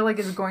that I feel like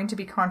is going to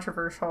be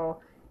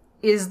controversial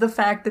is the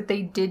fact that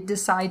they did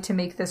decide to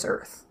make this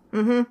Earth.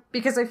 Mm-hmm.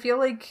 Because I feel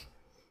like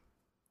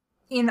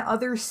in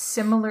other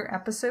similar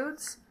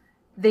episodes,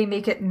 they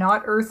make it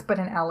not Earth, but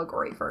an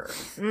allegory for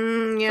Earth. So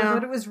I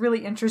thought it was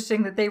really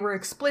interesting that they were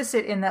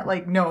explicit in that,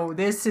 like, no,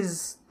 this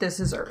is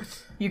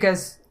Earth. You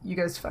guys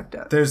fucked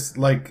up. There's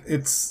like,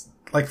 it's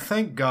like,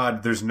 thank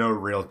God there's no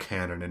real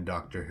canon in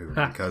Doctor Who,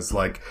 because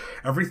like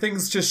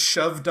everything's just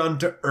shoved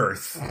onto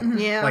Earth.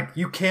 Yeah. Like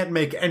you can't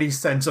make any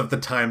sense of the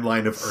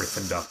timeline of Earth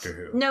in Doctor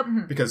Who. Nope.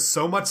 Because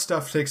so much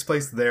stuff takes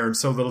place there and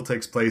so little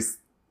takes place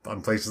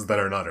on places that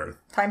are not Earth.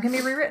 Time can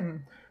be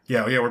rewritten.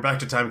 Yeah, we're back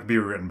to time can be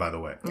rewritten, by the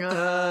way.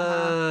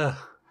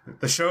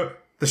 The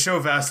show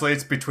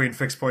vacillates between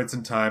fixed points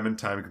in time and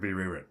time can be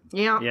rewritten.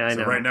 Yeah. Yeah, I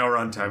know. So right now we're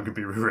on time can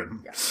be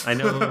rewritten. I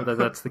know that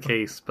that's the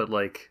case, but,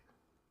 like,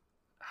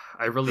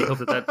 I really hope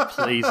that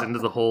plays into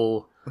the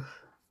whole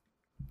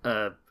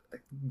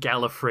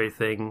Gallifrey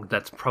thing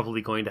that's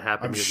probably going to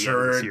happen I'm near sure the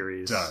end of the it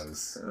series.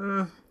 does.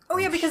 Oh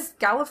yeah, because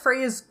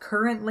Gallifrey is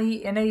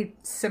currently in a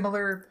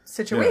similar Yeah,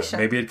 situation.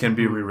 maybe it can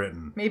be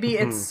rewritten. Maybe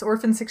it's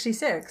Orphan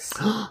 66.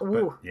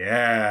 Ooh.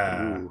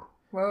 Yeah. Ooh.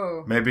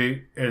 Whoa.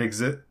 Maybe it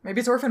exists.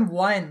 Maybe it's Orphan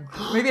 1.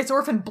 Maybe it's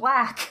Orphan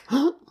Black.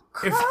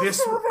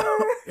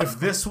 If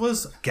this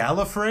was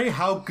Gallifrey,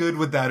 how good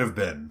would that have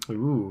been?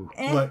 Ooh.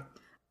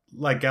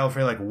 Like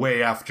Gallifrey, like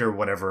way after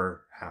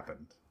whatever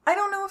happened. I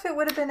don't know if it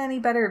would have been any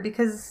better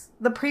because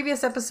the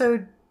previous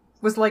episode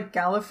was like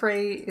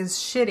Gallifrey is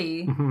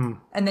shitty,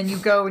 and then you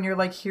go and you're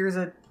like, here's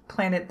a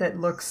planet that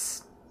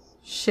looks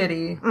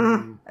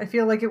shitty. I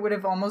feel like it would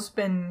have almost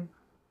been,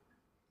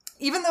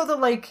 even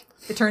though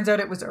it turns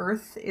out it was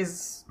Earth,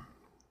 is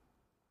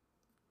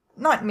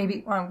not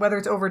maybe, whether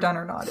it's overdone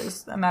or not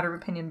is a matter of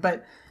opinion,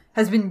 but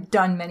has been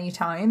done many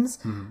times.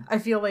 I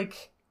feel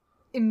like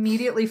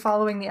immediately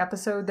following the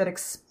episode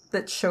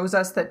that shows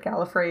us that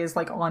Gallifrey is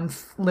like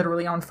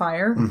literally on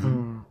fire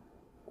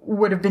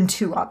would have been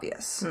too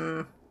obvious.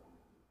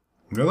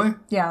 Really?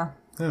 Yeah.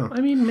 No.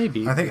 I mean,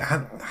 maybe. I think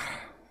I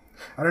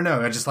don't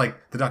know. I just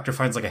like the Doctor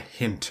finds like a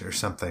hint or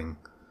something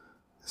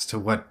as to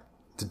what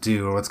to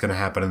do or what's going to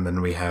happen, and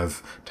then we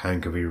have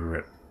time could be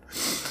rewritten.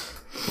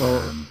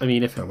 Well, I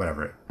mean, if But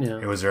whatever. Yeah.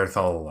 It was Earth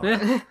all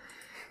along.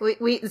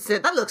 We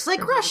said that looks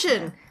like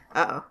Russian.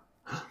 Uh-oh.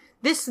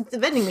 This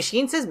vending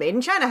machine says made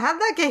in China. How'd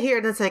that get here?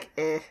 And it's like,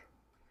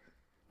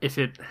 if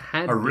it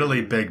had A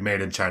really big made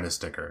in China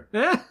sticker.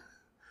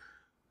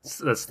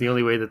 that's the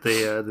only way that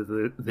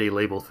they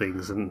label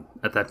things, and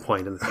at that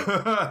point in the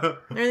thing.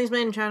 Everything's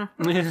made in China.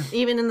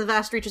 Even in the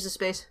vast reaches of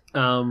space.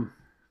 I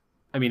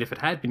mean, if it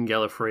had been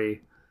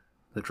Gallifrey,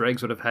 the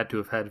dregs would have had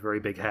very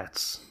big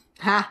hats.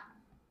 Ha.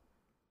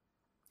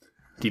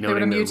 They would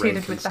have Denoting their mutated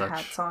rank with and the such.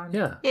 hats on.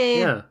 Yeah.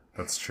 Yeah.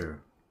 That's true.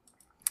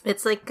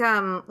 It's like,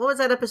 what was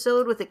that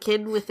episode with the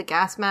kid with the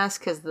gas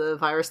mask? Because the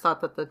virus thought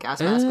that the gas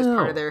mask was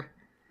part of their...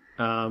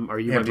 Are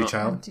you Empty my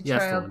Child? Empty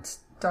Yes, the Child, one.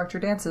 Dr.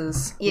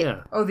 Dances.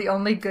 Yeah. Oh, the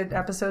only good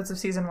episodes of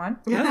season 1?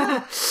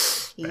 Yeah.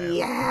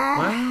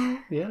 Wow.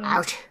 Yeah.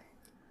 Ouch.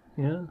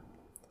 Yeah.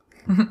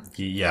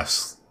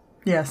 Yes.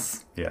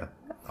 Yes. Yeah.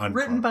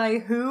 Written by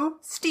who?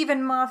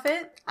 Stephen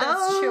Moffat.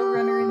 That's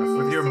showrunner in the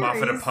With your series.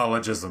 Moffat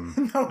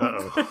apologism.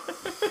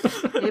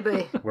 Uh-oh. Hey,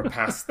 boy. We're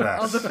past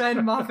I'll that.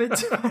 defend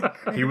Moffat.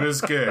 He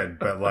was good,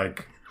 but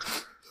like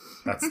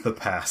That's the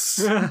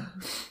past.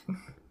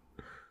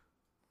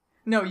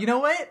 No, you know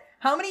what?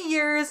 How many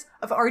years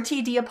of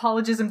RTD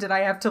apologism did I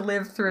have to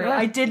live through? Yeah.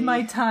 I did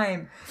my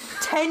time.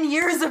 10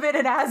 years of it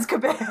in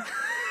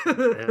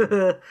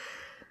Azkaban.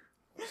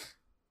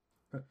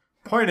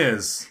 Point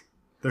is,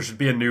 there should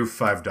be a new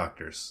Five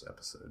Doctors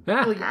episode.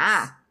 Yeah.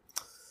 Ah.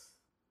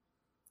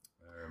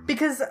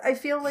 Because I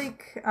feel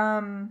like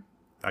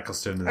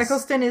Eccleston is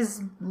Eccleston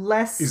is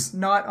less He's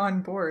not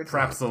on board.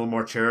 perhaps a little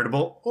more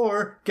charitable,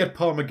 or get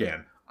Paul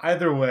McGann.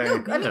 Either way, No,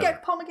 I mean, Yeah.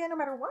 get Paul McGann no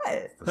matter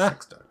what. the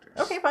Six Doctors.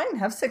 Okay, fine.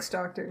 Have 6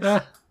 doctors.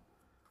 Yeah.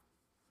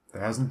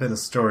 There hasn't been a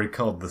story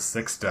called The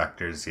Six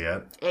Doctors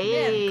yet.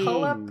 Hey. Man,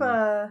 call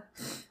up,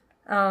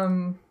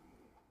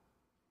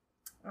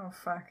 oh,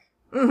 fuck.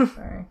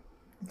 Sorry.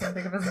 I can't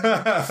think of his name.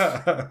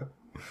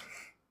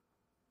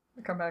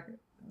 I'll come back.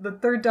 The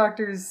third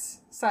Doctor's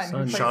son. who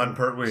plays- Sean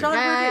Pertwee. Sean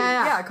Yeah, Pertwee. yeah,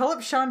 yeah. Yeah, call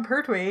up Sean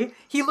Pertwee.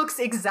 He looks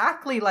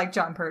exactly like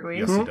John Pertwee.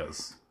 Yes, he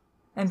does.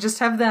 And just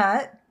have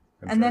that.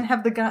 And then John-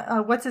 have the guy,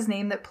 what's his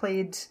name that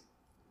played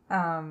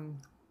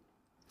William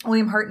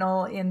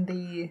Hartnell in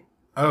the...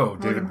 Oh,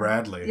 David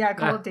Bradley. Yeah,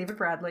 call up David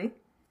Bradley.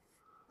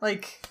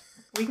 Like,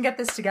 we can get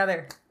this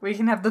together. We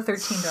can have the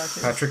 13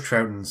 Doctors. Patrick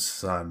Troughton's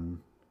son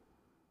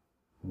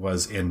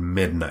was in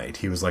Midnight.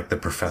 He was like the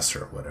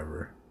professor or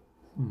whatever.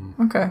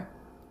 Okay.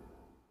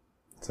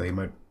 So he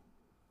might...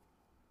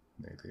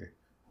 Maybe.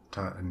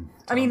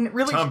 I mean,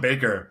 really... Tom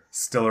Baker,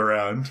 still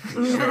around.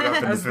 Showed up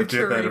in the As the 50th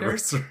curator.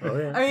 anniversary. Oh,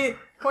 yeah. I mean,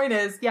 point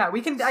is, yeah,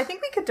 we can... I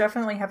think we could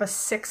definitely have a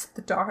 6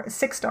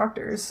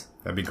 Doctors.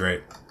 That'd be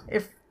great.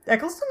 If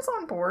Eccleston's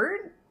on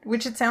board,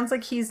 which it sounds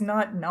like he's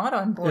not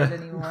on board Yeah.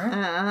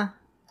 anymore.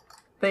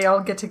 They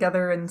all get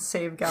together and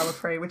save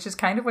Gallifrey, which is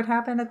kind of what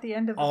happened at the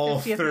end of the All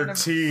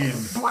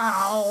 50th 13.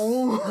 Wow.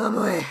 Oh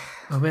boy.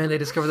 Oh man, they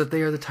discover that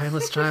they are the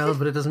timeless child,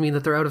 but it doesn't mean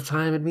that they're out of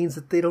time. It means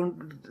that they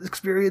don't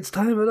experience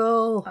time at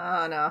all.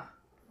 Oh no.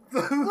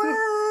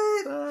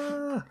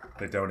 What?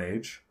 They don't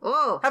age.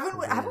 Whoa.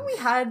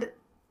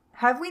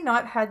 Have we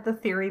not had the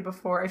theory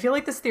before? I feel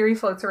like this theory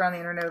floats around the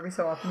internet every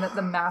so often that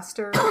the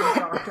Master and the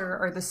Doctor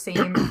are the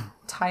same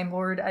Time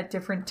Lord at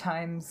different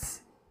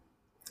times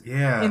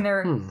Yeah. in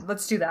their...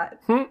 Let's do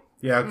that.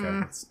 Yeah, okay.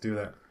 Let's do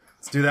that.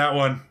 Let's do that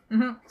one.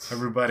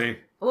 Everybody.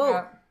 Whoa.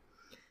 Yeah.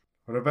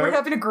 What We're about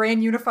having a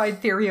grand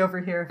unified theory over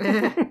here.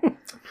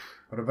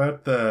 what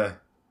about the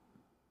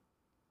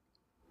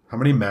how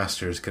many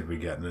masters could we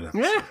get in an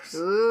episode? Yeah.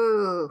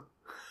 Ooh.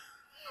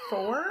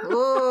 4? So we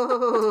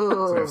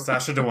Ooh. have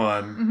Sacha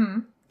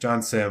Dhawan,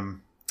 John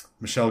Sim,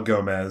 Michelle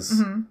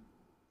Gomez,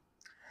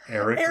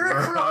 Eric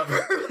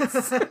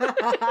Roberts.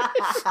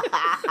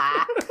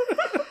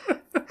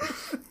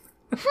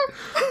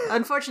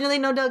 Unfortunately,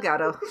 no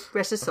Delgado.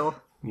 Rest his soul.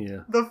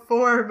 Yeah. The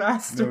 4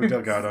 Masters. No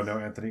Delgado, no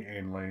Anthony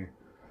Ainley.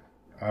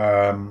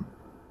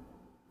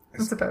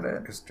 That's about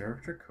it. Is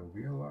Derek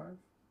Jacobi alive?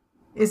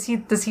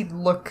 Does he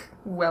look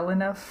well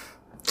enough?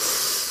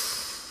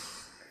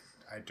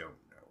 I don't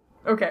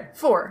know. Okay,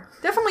 4.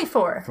 Definitely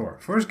 4. 4.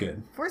 4's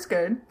good. 4's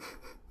good.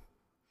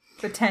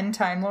 The 10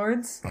 Time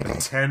Lords.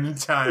 10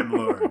 Time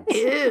Lords.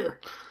 Ew.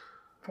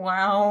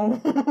 Wow.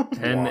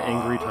 10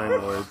 angry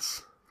Time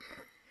Lords.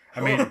 I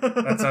mean,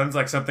 that sounds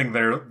like something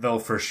they'll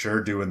for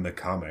sure do in the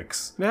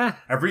comics. Yeah.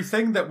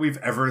 Everything that we've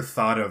ever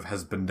thought of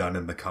has been done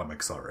in the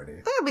comics already.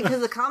 Yeah, because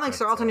the comics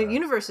are alternate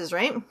universes,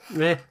 right?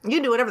 Yeah. You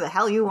can do whatever the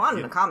hell you want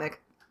in a comic.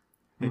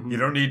 You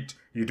don't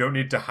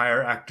need to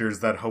hire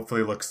actors that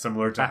hopefully look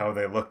similar to how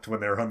they looked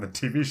when they were on the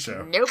TV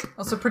show. Nope.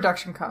 Also,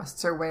 production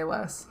costs are way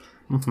less.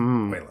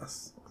 Way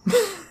less.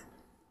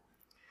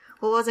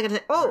 What was I going to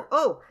say?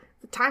 Oh,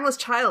 the Timeless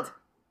Child.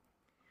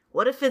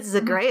 What if it's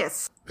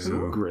Zagreus?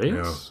 Ooh, Great.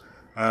 no.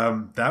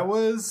 That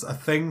was a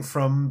thing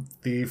from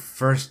the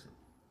first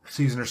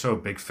season or so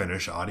of Big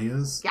Finish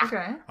audios. Yeah.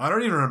 Okay. I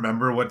don't even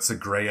remember what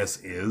Zagreus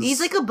is. He's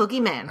like a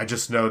boogeyman. I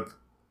just know.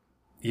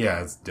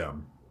 Yeah, it's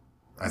dumb.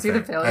 Is he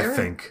the failure? I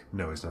think.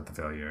 No, he's not the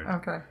failure.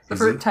 Okay. The Is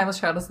first it- Timeless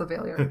Child is the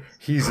failure.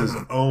 He's his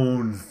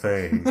own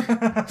thing.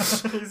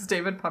 He's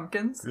David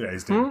Pumpkins. Yeah,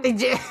 he's doing.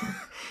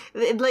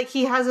 Like,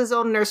 he has his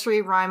own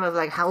nursery rhyme of,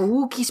 like, how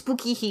wooky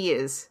spooky he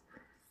is.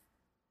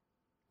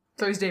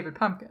 So he's David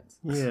Pumpkins.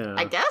 Yeah.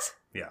 I guess?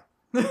 Yeah.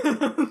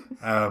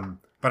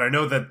 But I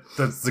know that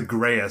the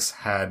Zagreus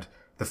had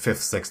the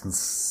 5th, 6th, and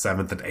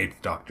 7th, and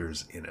 8th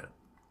Doctors in it.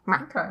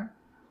 Okay.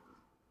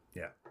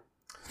 Yeah.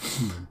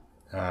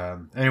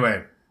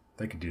 Anyway,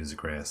 they could do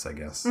Zagreus, I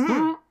guess.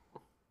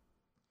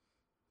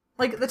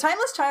 Like, the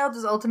Timeless Child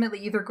is ultimately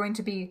either going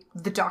to be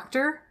the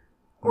Doctor,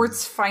 or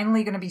it's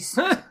finally going to be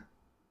Susan.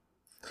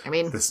 I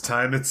mean, This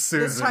time it's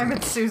Susan. This time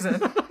it's Susan.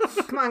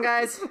 come on,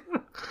 guys.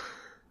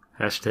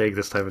 Hashtag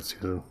this time it's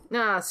Susan.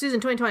 Susan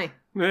 2020.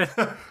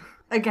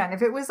 Again,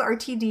 if it was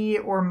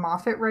RTD or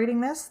Moffat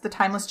writing this, the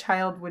Timeless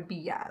Child would be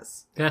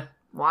Yaz. Yeah.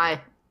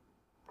 Why?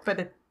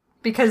 But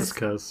because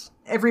Because.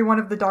 every one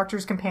of the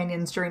Doctor's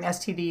companions during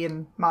STD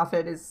and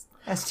Moffat is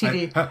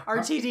STD.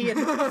 RTD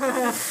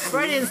and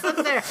Right in, slip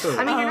there.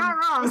 I mean, you're not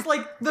wrong. it's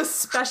like the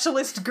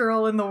specialist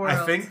girl in the world.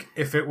 I think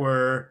if it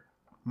were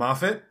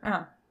Moffat,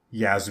 Uh-huh.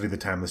 Yaz would be the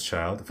Timeless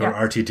Child. If it were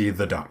RTD,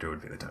 the Doctor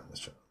would be the Timeless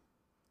Child.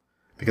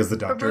 Because the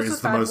Doctor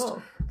is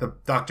the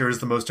Doctor is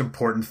the most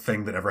important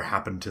thing that ever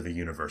happened to the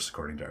universe,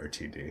 according to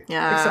RTD.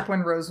 Yeah. Except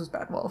when Rose was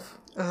Bad Wolf.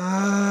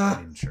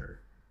 I mean, sure.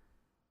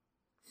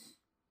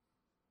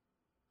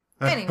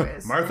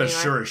 Anyways. Martha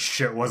sure as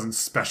shit wasn't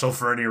special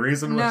for any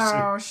reason, was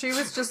No, she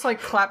was just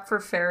like clap for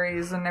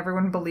fairies and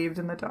everyone believed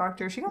in the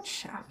Doctor. She got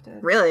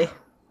shafted. Really?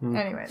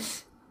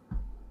 Anyways.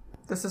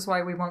 This is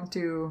why we won't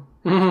do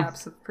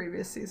recaps of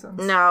previous seasons.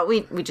 No,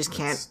 we just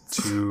can't.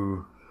 It's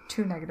too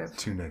negative.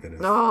 Too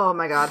negative. Oh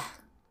my god.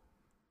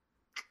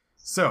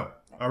 So,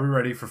 are we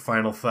ready for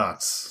final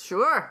thoughts?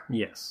 Sure.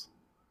 Yes.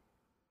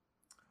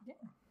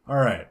 All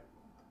right.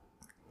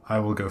 I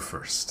will go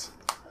first.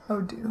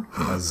 Oh, do.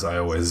 As I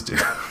always do.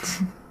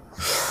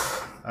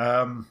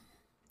 Man,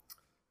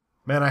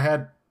 I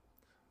had...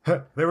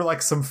 There were,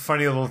 like, some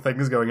funny little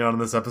things going on in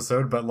this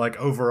episode, but, like,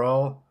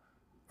 overall,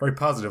 very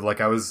positive.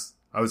 Like, I was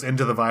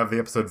into the vibe of the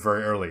episode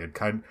very early. It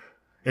kind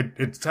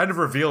of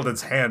revealed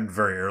its hand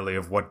very early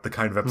of what the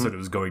kind of episode it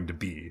was going to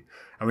be.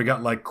 And we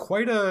got, like,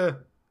 quite a...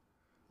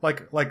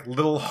 Like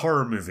little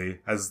horror movie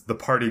as the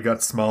party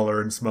got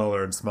smaller and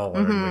smaller and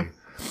smaller,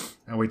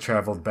 and we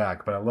traveled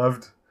back. But I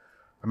thought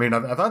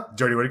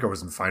Jodie Whittaker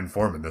was in fine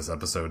form in this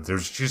episode.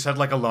 She just had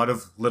like a lot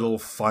of little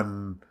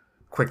fun,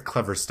 quick,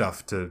 clever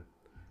stuff to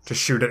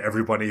shoot at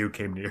everybody who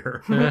came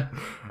near her.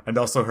 And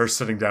also her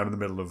sitting down in the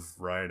middle of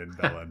Ryan and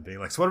Bella and being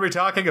like, so what are we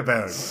talking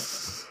about?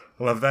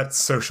 I love that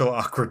social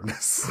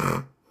awkwardness.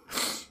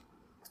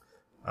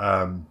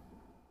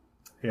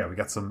 Yeah, we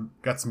got some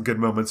good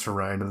moments for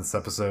Ryan in this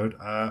episode.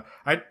 I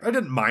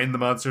didn't mind the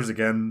monsters.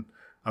 Again,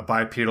 a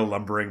bipedal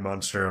lumbering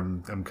monster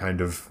I'm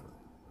kind of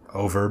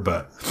over,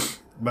 but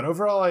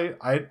overall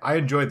I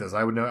enjoyed this.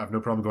 I have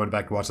no problem going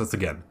back to watch this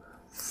again.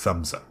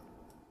 Thumbs up.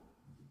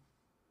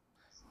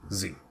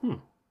 Z.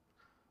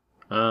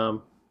 Yeah.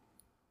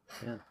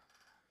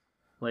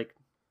 Like,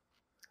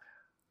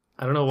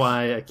 I don't know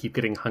why I keep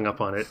getting hung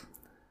up on it,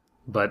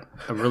 but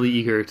I'm really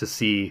eager to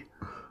see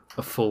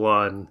a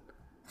full-on,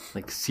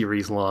 like,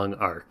 series-long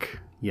arc,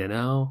 you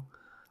know?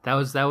 That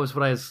was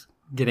what I was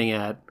getting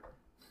at,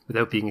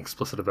 without being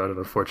explicit about it,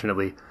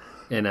 unfortunately,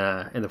 in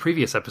the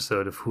previous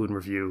episode of Who in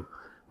Review,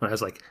 when I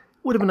was like,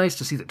 would have been nice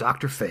to see the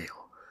Doctor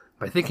fail.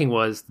 My thinking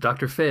was, the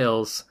Doctor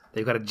fails,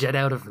 they've got to jet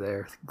out of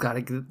there,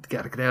 gotta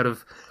get out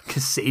of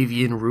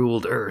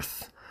Kasabian-ruled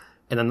Earth.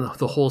 And then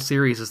the whole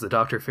series is the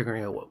Doctor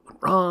figuring out what went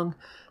wrong,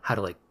 how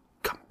to, like,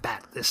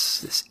 combat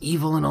this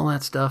evil and all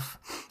that stuff,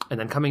 and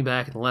then coming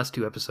back in the last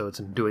 2 episodes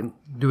and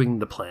doing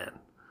the plan.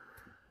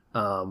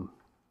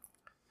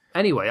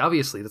 Anyway,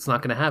 obviously that's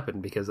not going to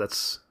happen because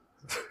that's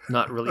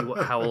not really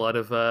how a lot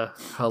of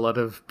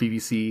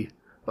BBC,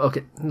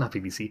 okay, not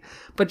BBC,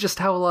 but just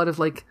how a lot of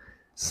like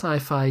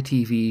sci-fi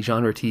TV,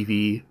 genre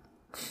TV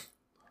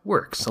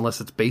works,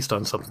 unless it's based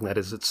on something that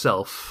is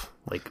itself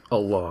like a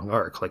long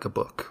arc, like a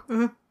book.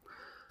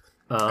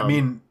 I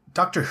mean,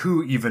 Doctor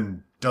Who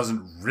even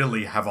doesn't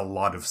really have a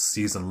lot of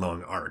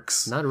season-long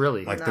arcs. Not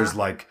really. Like, there's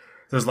like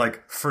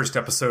first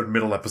episode,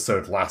 middle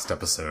episode, last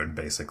episode,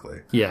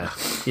 basically. Yeah.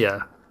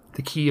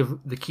 The key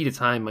to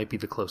time might be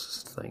the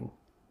closest thing.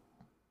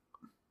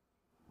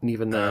 And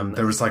even then,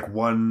 there was like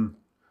one.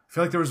 I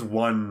feel like there was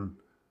one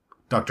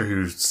Doctor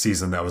Who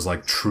season that was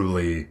like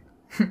truly.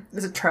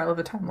 Is it Trial of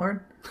the Time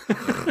Lord?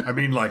 I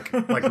mean, like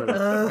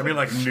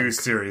new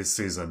series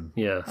season.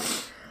 yeah.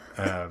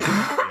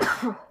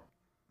 I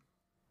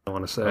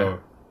want to say.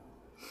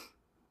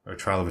 Or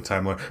Trial of a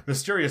Time Lord.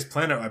 Mysterious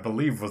Planet, I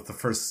believe, was the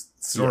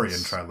first story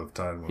in Trial of a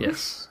Time Lord.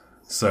 Yes.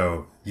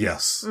 So,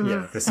 yes.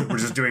 Yeah. We're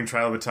just doing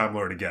Trial of a Time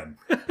Lord again.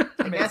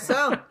 I guess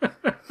so.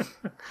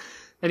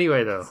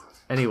 Anyway,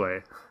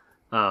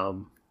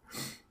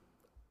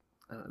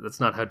 that's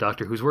not how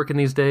Doctor Who's working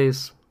these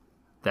days.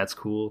 That's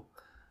cool.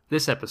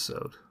 This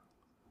episode,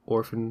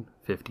 Orphan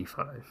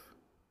 55.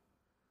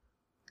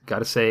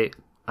 Gotta say,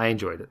 I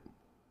enjoyed it.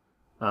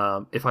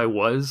 If I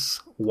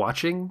was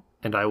watching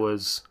and I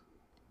was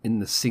in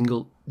the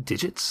single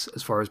digits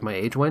as far as my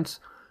age went,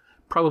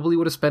 probably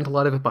would have spent a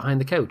lot of it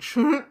behind the couch.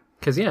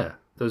 Because, yeah,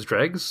 those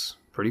dregs,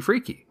 pretty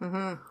freaky.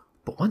 Mm-hmm.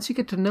 But once you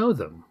get to know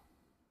them,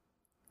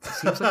 it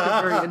seems like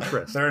they're very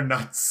interesting. They're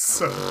not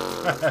so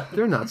bad.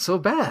 They're not so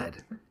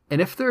bad. And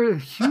if they're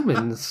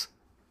humans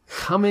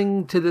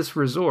coming to this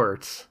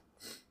resort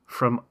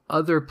from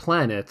other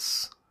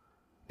planets,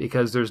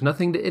 because there's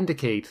nothing to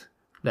indicate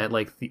that,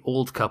 like, the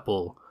old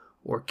couple,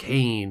 or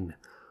Kane,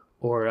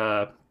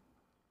 or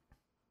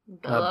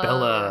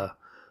Bella,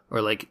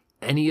 or, like,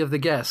 any of the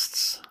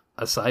guests,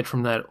 aside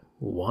from that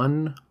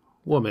one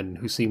woman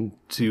who seemed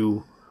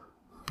to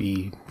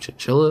be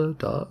chinchilla,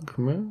 dog,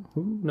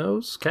 who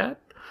knows,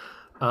 cat.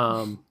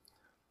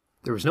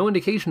 There was no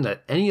indication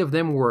that any of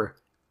them were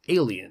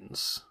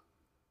aliens,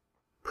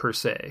 per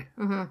se.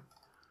 Mm-hmm.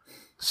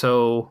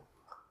 So,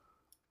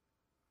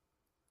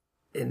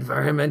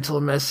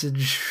 environmental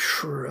message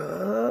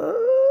shrug?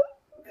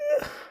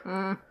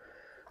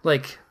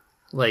 Like,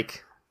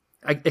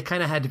 it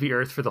kind of had to be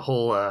Earth for the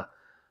whole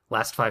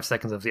last 5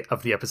 seconds of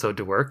the episode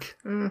to work.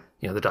 You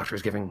know, the Doctor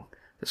is giving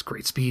this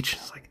great speech.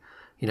 It's like,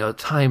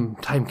 time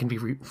can be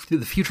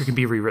the future can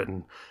be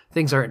rewritten.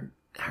 Things aren't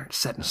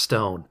set in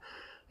stone.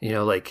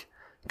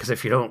 Because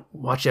if you don't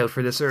watch out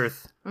for this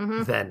Earth,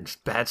 then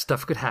bad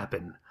stuff could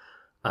happen.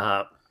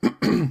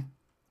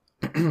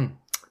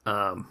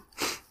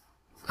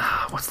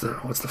 What's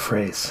the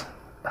phrase?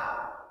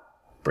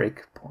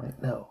 Break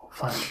point? No.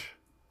 Flash.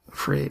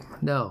 Frame?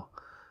 No.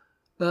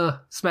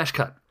 Smash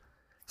cut.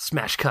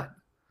 Smash cut.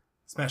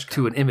 Smash cut.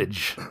 To an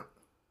image.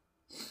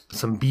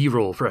 Some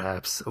B-roll,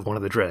 perhaps, of one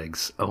of the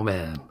dregs. Oh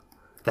man,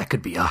 that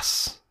could be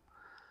us.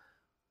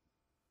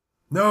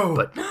 No!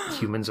 But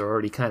humans are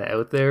already kind of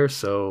out there,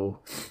 so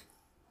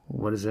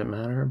what does it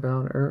matter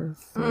about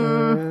Earth?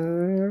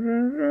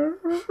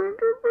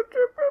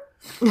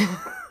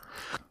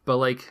 But,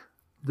 like,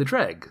 the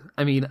dreg.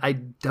 I mean, I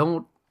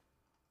don't...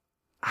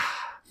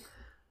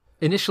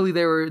 Initially,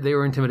 they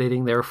were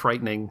intimidating, they were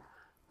frightening,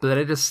 but then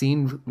it just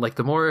seemed like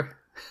the more...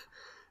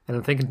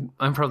 And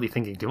I'm probably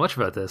thinking too much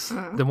about this.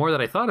 The more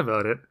that I thought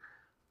about it,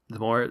 the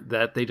more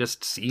that they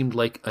just seemed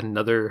like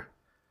another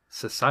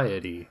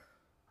society.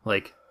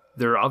 Like,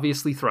 they're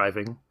obviously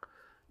thriving.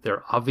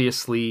 They're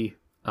obviously,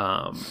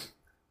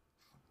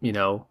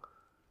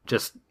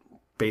 just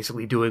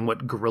basically doing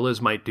what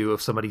gorillas might do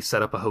if somebody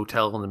set up a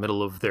hotel in the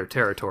middle of their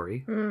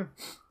territory.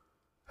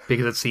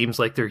 Because it seems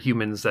like they're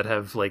humans that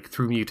have, like,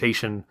 through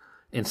mutation,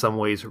 in some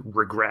ways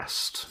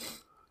regressed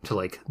to,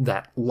 like,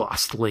 that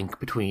lost link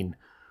between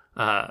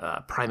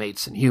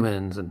primates and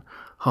humans and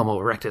Homo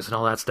erectus and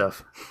all that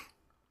stuff.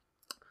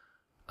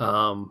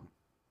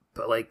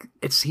 But, like,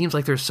 it seems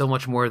like there's so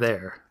much more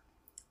there.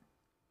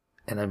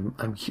 And I'm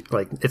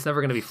like, it's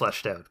never going to be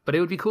fleshed out. But it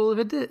would be cool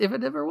if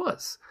it never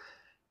was.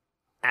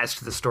 As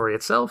to the story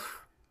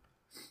itself,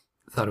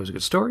 I thought it was a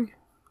good story.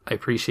 I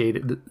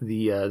appreciated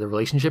the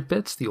relationship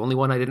bits. The only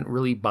one I didn't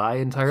really buy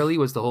entirely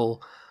was the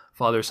whole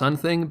father-son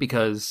thing,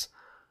 because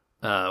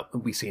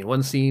we see in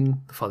one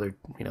scene, the father,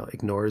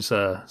 ignores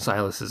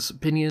Silas's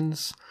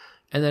opinions.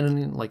 And then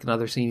in, like,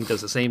 another scene, he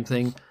does the same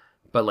thing.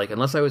 But, like,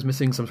 unless I was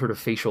missing some sort of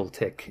facial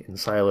tick in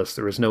Silas,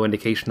 there was no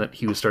indication that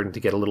he was starting to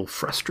get a little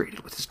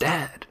frustrated with his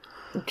dad.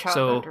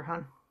 Child actor,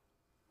 huh?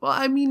 Well,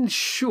 I mean,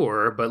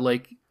 sure, but,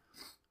 like,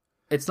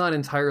 it's not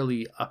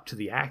entirely up to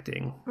the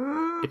acting.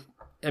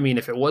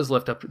 If it was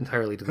left up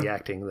entirely to the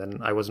acting, then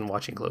I wasn't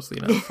watching closely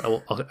enough. I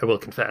will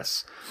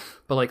confess.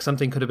 But, like,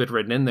 something could have been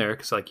written in there,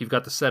 because, like, you've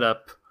got the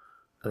setup,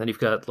 and then you've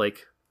got,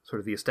 like, sort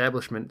of the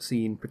establishment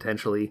scene,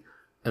 potentially,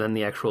 and then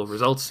the actual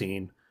results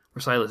scene,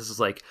 where Silas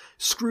is like,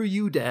 screw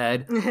you,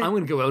 Dad, I'm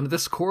going to go out into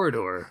this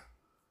corridor.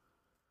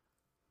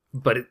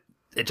 But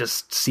it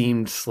just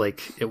seemed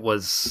like it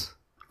was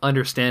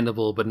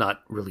understandable, but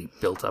not really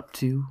built up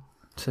to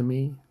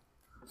me.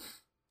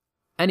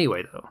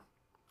 Anyway, though,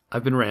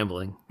 I've been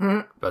rambling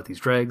about these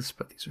dregs,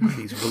 about these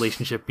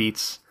relationship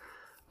beats.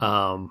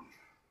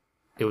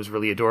 It was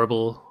really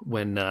adorable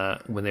when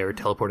they were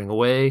teleporting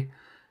away,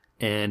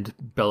 and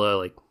Bella,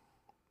 like,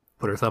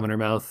 put her thumb in her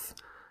mouth,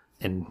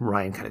 and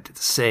Ryan kind of did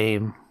the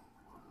same.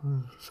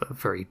 So a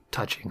very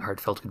touching,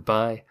 heartfelt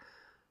goodbye.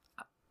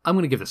 I'm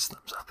going to give this a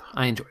thumbs up.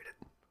 I enjoyed it.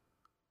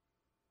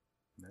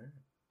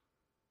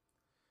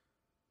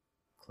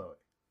 Chloe.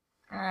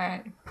 All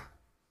right.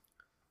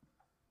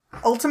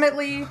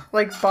 Ultimately,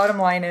 like, bottom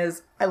line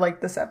is, I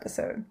liked this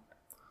episode.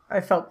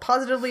 I felt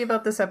positively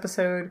about this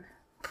episode,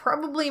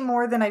 probably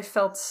more than I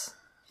felt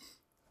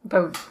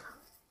about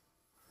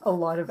a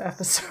lot of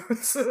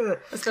episodes,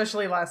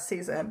 especially last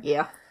season.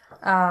 Yeah.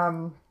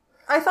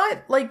 I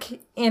thought,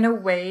 like, in a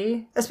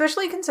way,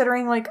 especially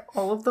considering, like,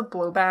 all of the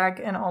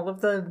blowback and all of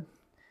the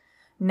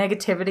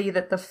negativity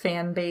that the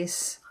fan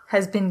base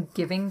has been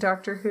giving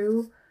Doctor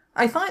Who,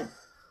 I thought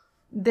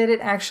that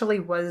it actually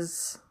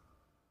was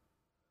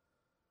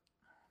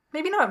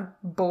maybe not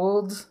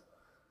bold,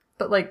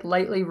 but, like,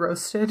 lightly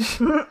roasted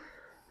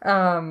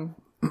of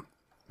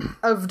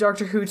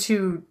Doctor Who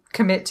to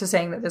commit to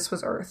saying that this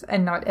was Earth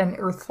and not an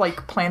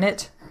Earth-like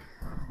planet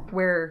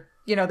where,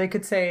 they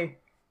could say,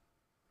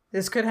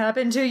 this could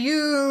happen to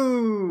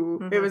you.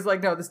 Mm-hmm. It was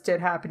like, no, this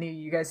did happen to you.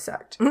 You guys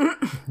sucked.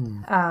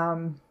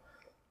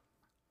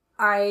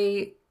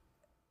 I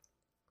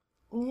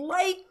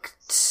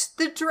liked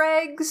the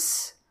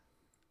dregs.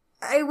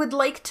 I would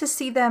like to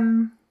see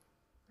them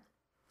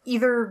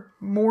either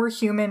more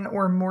human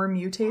or more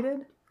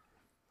mutated.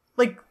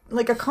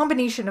 Like a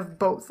combination of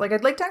both. Like,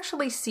 I'd like to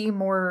actually see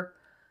more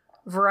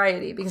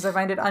variety, because I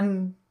find it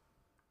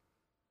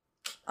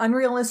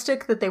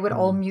unrealistic that they would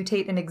all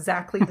mutate in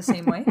exactly the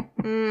same way.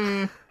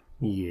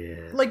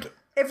 Yeah. Like,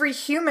 every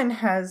human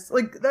has,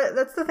 like,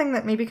 that's the thing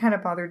that maybe kind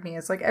of bothered me,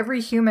 is, like, every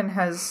human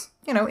has,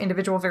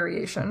 individual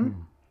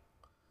variation.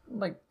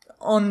 Like,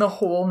 on the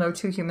whole, no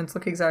two humans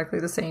look exactly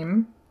the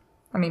same.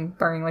 I mean,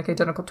 barring, like,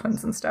 identical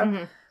twins and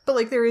stuff. But,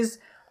 like, there is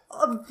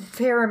a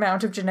fair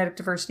amount of genetic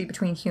diversity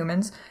between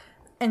humans.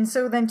 And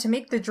so then to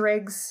make the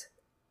dregs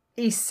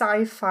a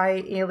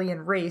sci-fi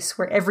alien race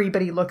where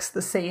everybody looks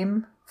the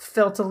same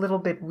felt a little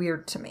bit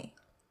weird to me.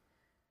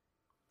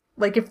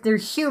 Like, if they're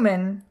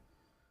human,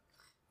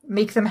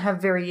 make them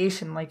have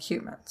variation like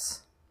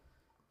humans.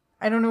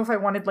 I don't know if I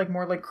wanted like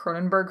more like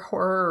Cronenberg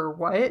horror or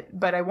what,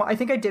 but I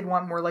think I did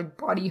want more like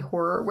body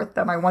horror with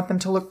them. I want them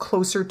to look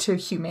closer to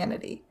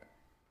humanity.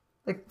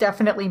 Like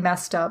definitely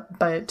messed up,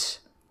 but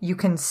you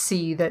can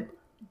see that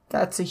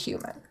that's a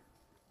human.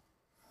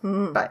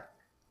 But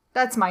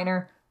that's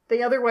minor.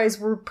 They otherwise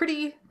were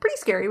pretty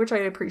scary, which I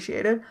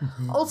appreciated.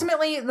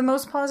 Ultimately, the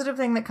most positive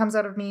thing that comes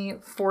out of me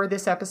for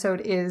this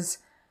episode is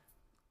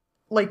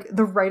like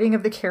the writing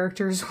of the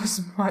characters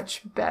was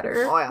much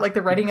better. Oh, yeah. Like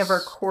the writing of our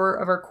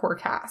core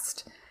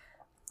cast.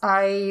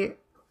 I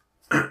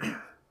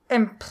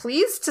am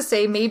pleased to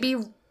say maybe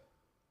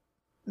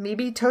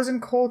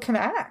Tosin Cole can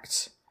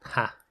act.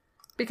 Ha.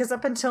 Because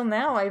up until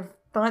now I've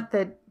thought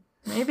that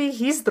maybe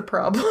he's the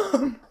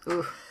problem.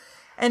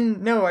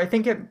 And no, I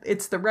think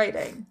it's the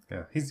writing.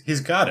 Yeah,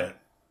 he's got it.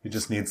 He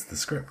just needs the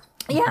script.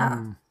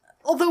 Yeah.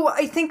 Although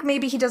I think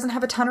maybe he doesn't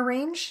have a ton of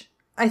range.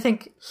 I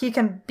think he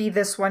can be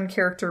this one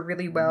character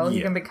really well. He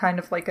Yeah. can be kind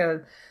of like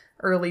a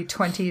early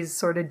 20s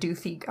sort of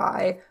doofy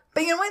guy.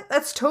 But you know what?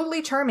 That's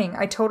totally charming.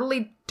 I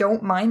totally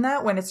don't mind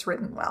that when it's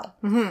written well.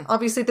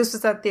 Obviously, this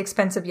was at the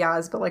expense of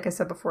Yaz, but like I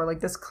said before,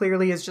 like this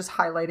clearly is just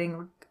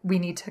highlighting we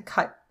need to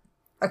cut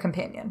a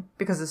companion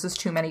because this is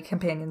too many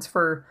companions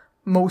for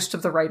most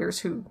of the writers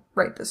who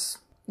write this.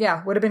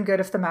 Yeah, would have been good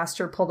if the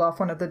master pulled off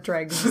one of the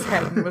dregs'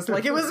 head and was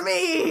like, it was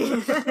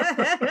me!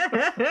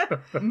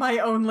 My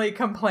only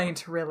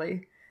complaint,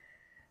 really.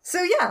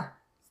 So yeah,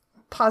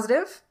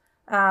 positive.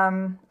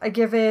 I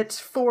give it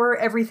 4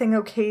 everything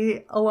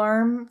okay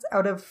alarms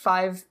out of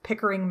 5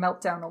 Pickering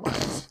meltdown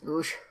alarms.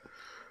 Oosh.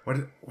 What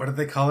did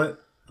they call it?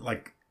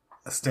 Like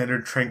a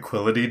standard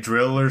tranquility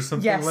drill or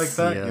something Yes. like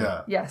that?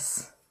 Yeah.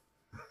 Yes.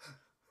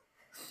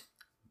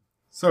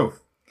 So,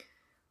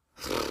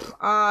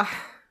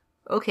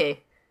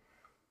 Okay.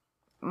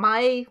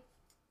 My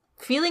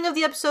feeling of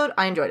the episode,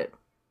 I enjoyed it.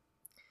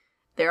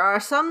 There are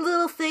some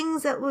little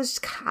things that was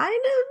kind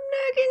of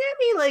nagging at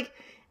me, like,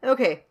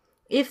 okay,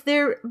 if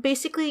they're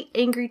basically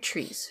angry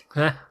trees,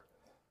 Ha.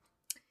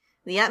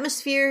 the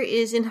atmosphere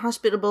is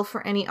inhospitable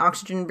for any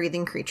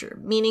oxygen-breathing creature,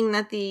 meaning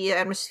that the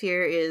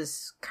atmosphere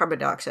is carbon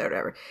dioxide or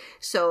whatever.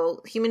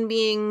 So human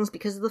beings,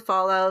 because of the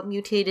fallout,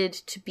 mutated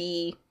to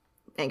be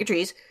angry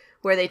trees,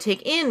 where they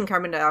take in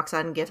carbon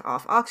dioxide and get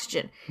off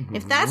oxygen.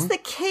 If that's the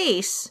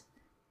case,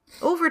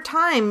 over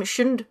time,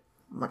 shouldn't,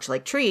 much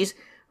like trees,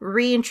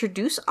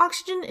 reintroduce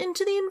oxygen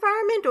into the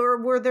environment, or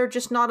were there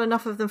just not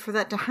enough of them for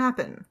that to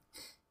happen?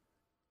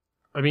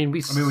 I mean,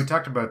 we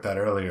talked about that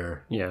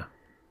earlier. yeah.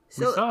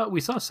 So,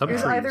 We saw some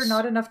There's trees. either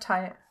not enough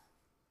time.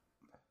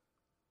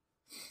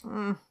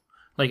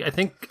 Like I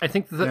think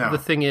Yeah. the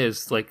thing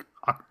is like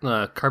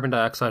carbon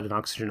dioxide and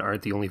oxygen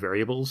aren't the only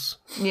variables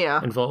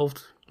yeah.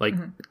 involved. Like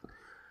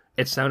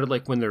it sounded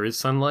like when there is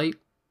sunlight,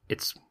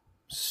 it's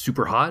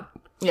super hot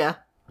Yeah.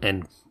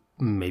 and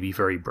maybe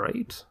very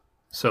bright.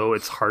 So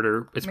it's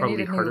harder. It's We probably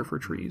need a harder new- for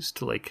trees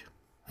to like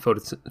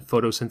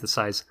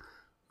photosynthesize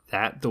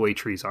that the way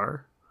trees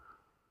are.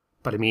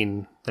 But I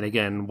mean, then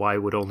again, why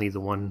would only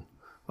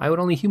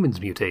humans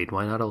mutate?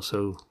 Why not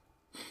also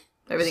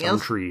Everything some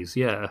else? trees?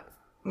 Yeah.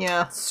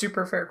 Yeah.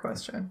 Super fair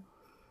question.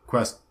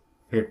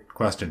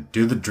 Question.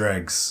 Do the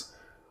dregs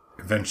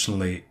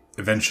eventually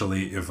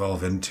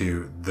evolve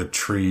into the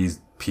tree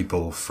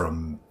people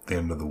from the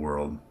end of the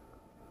world?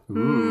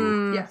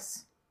 Ooh,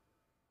 Yes.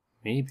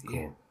 maybe.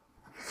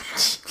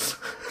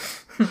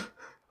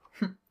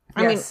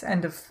 Yes.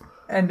 End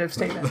of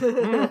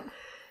statement.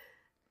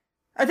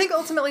 I think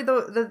ultimately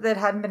though that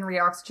hadn't been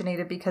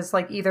reoxygenated because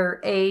like either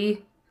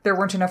A, there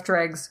weren't enough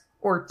dregs,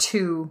 or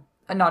 2,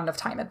 not enough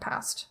time had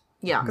passed.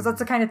 Yeah. Because that's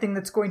the kind of thing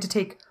that's going to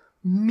take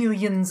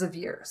millions of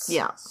years.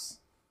 Yeah.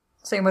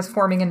 Same with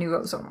forming a new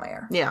ozone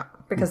layer. Yeah.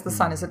 Because the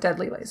sun is a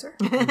deadly laser.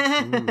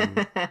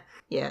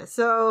 Yeah,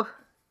 so,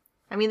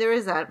 I mean, there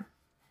is that.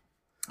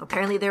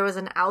 Apparently there was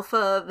an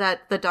alpha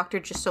that the doctor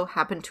just so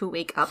happened to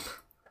wake up.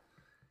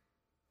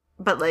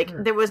 But, like,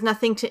 there was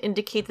nothing to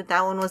indicate that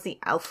that one was the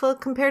alpha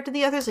compared to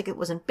the others. Like, it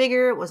wasn't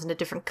bigger, it wasn't a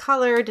different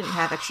color, didn't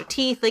have extra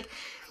teeth. Like,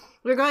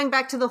 we're going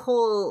back to the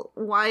whole,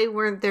 why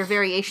weren't there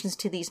variations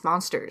to these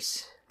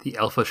monsters? The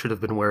alpha should have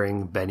been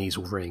wearing Benny's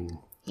ring.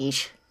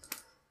 Yeesh.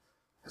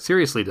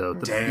 Seriously, though,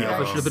 the Damn.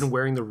 alpha should have been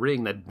wearing the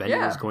ring that Benny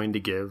Yeah. was going to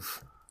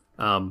give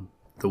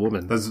the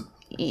woman. That's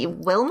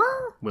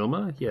Wilma?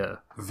 Wilma? Yeah.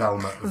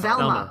 Velma.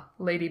 Velma.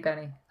 Lady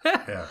Benny.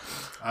 Yeah.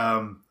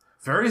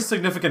 Very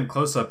significant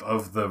close-up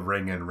of the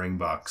ring and ring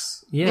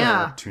box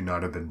Yeah. to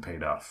not have been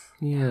paid off.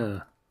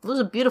 Yeah. It was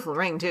a beautiful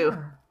ring, too.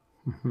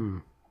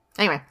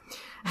 Anyway.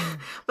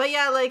 But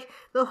yeah, like,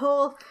 the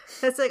whole,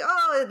 it's like,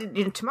 oh,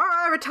 tomorrow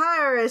I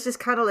retire. It's just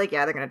kind of like,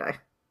 yeah, they're gonna die.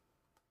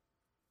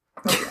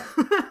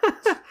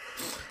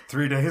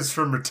 3 days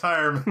from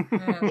retirement.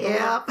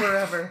 Yeah.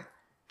 Forever.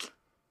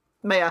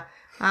 But yeah,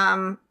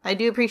 I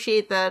do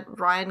appreciate that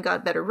Ryan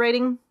got better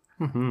writing.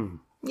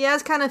 Yeah,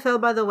 it's kind of fell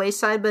by the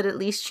wayside, but at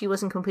least she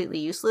wasn't completely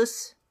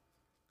useless.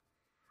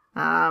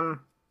 Graham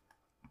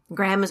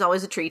is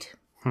always a treat.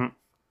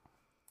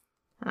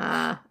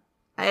 I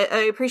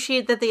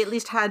appreciate that they at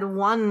least had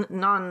one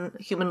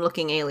non-human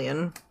looking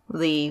alien,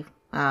 the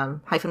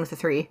hyphen with the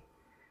 3.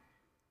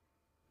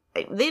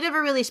 they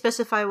never really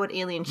specify what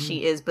alien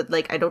she is, but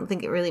like I don't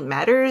think it really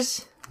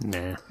matters.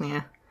 Nah.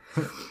 Yeah.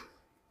 Miss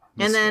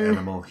And then,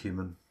 animal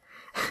human.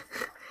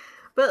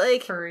 but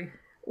like, Furry.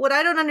 what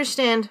I don't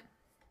understand,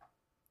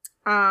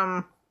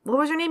 what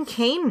was her name?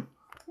 Kane?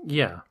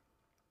 Yeah.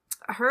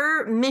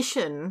 Her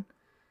mission,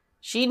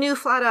 she knew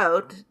flat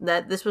out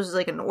that this was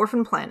like an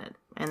orphan planet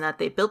and that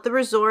they built the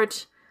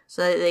resort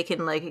so that they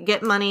can like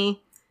get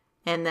money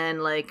and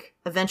then like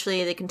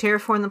eventually they can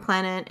terraform the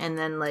planet and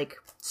then like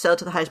sell it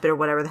to the highest bidder,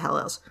 whatever the hell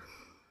else.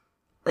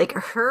 Like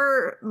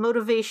her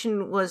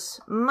motivation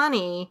was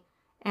money,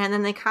 and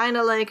then they kind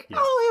of like,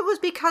 it was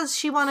because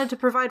she wanted to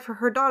provide for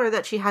her daughter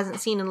that she hasn't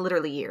seen in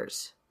literally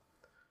years.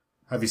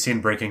 Have you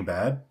seen Breaking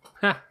Bad?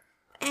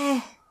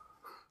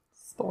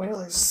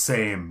 Spoilers.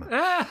 Same.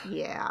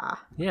 Yeah.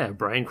 Yeah,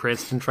 Bryan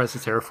Cranston tries to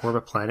terraform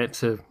a planet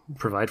to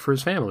provide for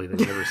his family that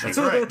he's never seen.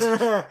 That's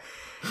right.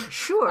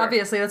 Sure.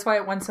 Obviously, that's why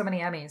it won so many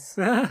Emmys.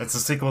 It's a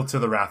sequel to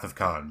The Wrath of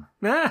Khan.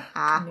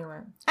 I knew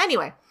it.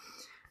 Anyway.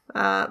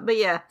 But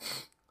yeah.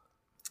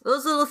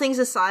 Those little things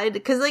aside,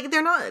 because like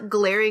they're not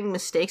glaring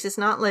mistakes. It's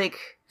not like,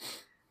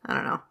 I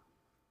don't know,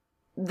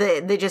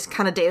 they just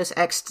kind of Deus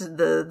Ex'd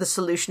the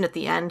solution at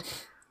the end.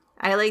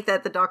 I like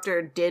that the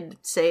Doctor did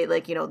say,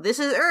 like, you know, this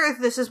is Earth,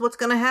 this is what's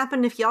gonna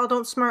happen if y'all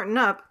don't smarten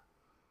up.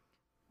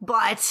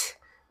 But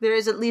there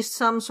is at least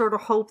some sort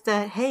of hope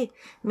that, hey,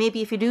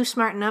 maybe if you do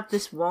smarten up,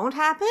 this won't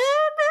happen.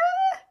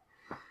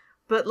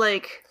 But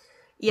like,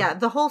 yeah,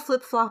 the whole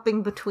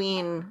flip-flopping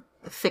between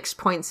fixed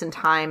points in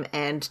time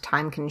and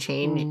time can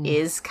change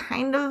is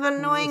kind of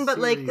annoying, but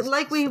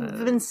like we've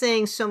been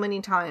saying so many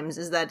times,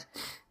 is that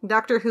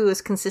Doctor Who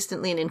is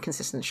consistently an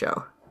inconsistent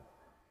show.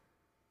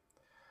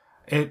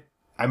 It's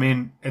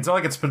not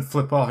like it's been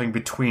flip-flopping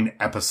between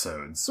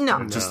episodes.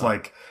 No. It's just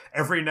like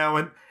every now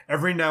and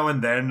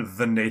then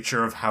the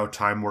nature of how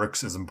time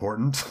works is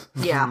important.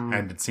 Yeah.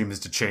 And it seems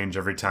to change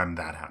every time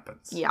that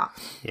happens. Yeah.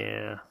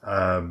 Yeah.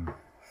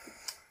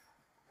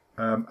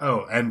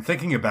 And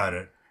thinking about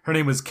it, her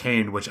name was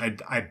Kane, which I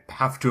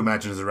have to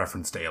imagine is a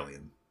reference to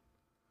Alien.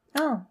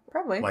 Oh,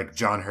 probably. Like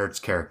John Hurt's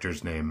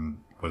character's name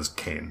was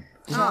Kane.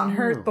 John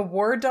Hurt, the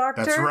War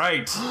Doctor. That's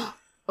right.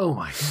 Oh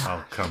my god.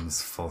 All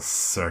comes full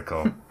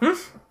circle.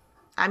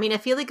 I mean, I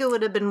feel like it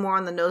would have been more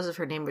on the nose if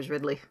her name was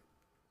Ridley.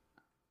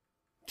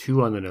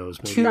 2 on the nose,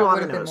 maybe. Two That on would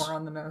the have been nose. more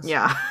on the nose.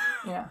 Yeah.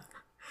 Yeah.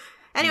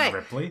 Anyway,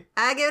 Ripley.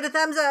 I give it a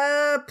thumbs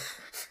up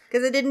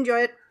because I did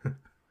enjoy it.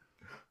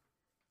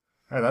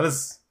 Hey, that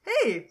is.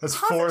 Hey, That's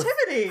fourth.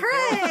 positivity.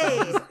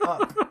 Hooray!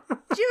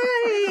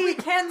 Joy! We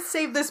can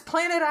save this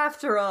planet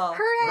after all.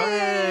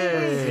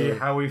 Hooray! See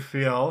how we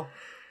feel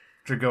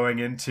after going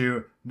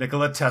into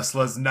Nikola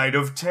Tesla's Night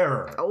of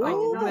Terror. Oh, I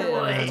love it.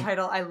 boy. The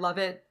title. I love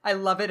it. I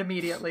love it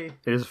immediately.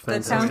 It is That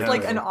fantastic. sounds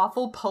like an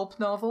awful pulp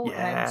novel, and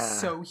Yeah. I'm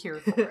so here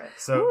for it.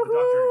 So the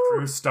Doctor and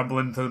crew stumble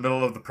into the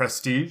middle of the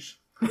Prestige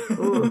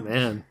Oh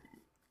man.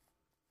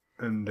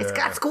 and It's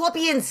got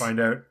scorpions! find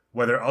out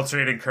whether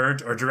alternating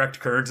current or direct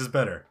current is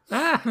better.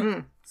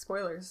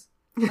 Spoilers.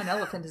 An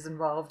elephant is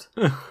involved.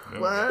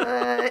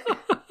 What?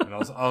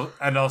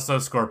 And also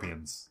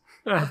scorpions.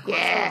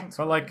 Yeah.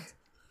 But like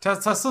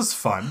Tesla's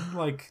fun.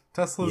 Like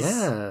Tesla's.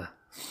 Yeah.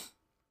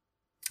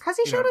 Has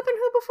he showed up in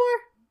Who before?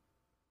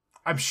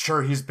 I'm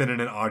sure he's been in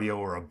an audio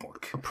or a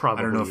book. Probably,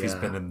 I don't know if he's yeah.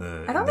 been in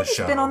the. I don't think he's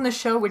been on the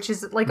show, which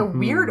is like a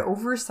weird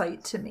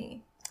oversight to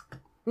me.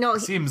 No,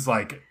 Seems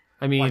like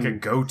I mean, like a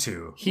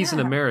go-to. he's an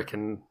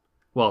American,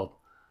 well,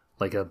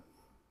 like a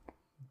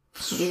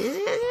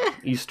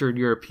Eastern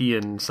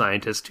European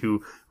scientist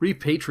who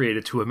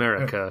repatriated to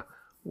America.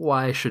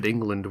 Why should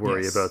England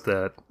worry Yes. about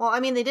that? well, I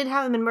mean, they did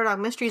have him in Murdoch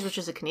Mysteries, which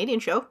is a Canadian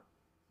show.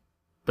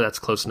 But that's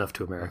close enough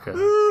to America.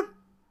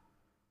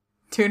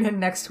 Tune in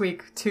next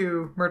week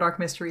to Murdoch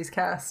Mysteries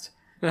cast.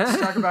 Let's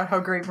talk about how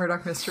great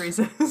Murdoch Mysteries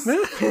is.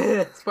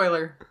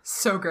 Spoiler.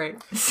 So great.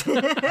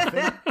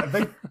 I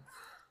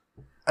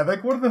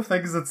think one of the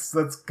things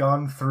that's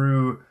gone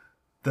through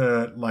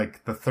the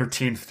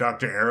 13th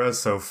Doctor era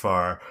so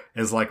far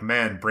is like,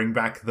 man, bring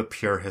back the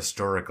pure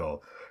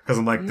historical. Because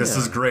I'm like, this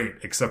is great,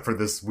 except for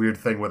this weird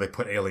thing where they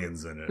put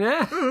aliens in it.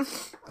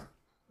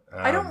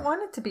 I don't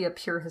want it to be a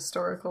pure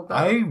historical, though.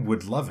 I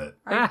would love it.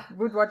 I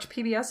would watch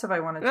PBS if I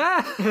wanted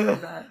to do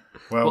that.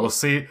 Well, we'll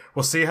see.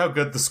 We'll see how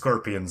good the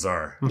Scorpions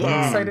are. I'm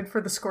Yeah. excited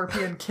for the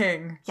Scorpion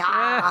King.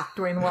 Yeah.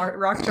 Dwayne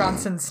Rock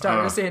Johnson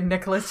stars in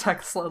Nikola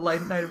Tesla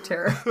Night of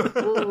Terror.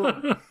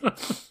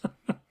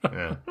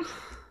 Yeah,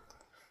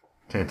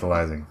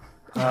 tantalizing.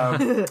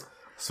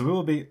 So we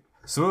will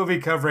be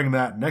covering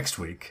that next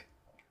week.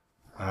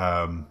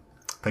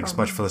 Thanks so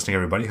much for listening,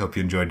 everybody. Hope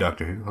you enjoyed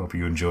Doctor Who. Hope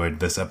you enjoyed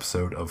this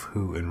episode of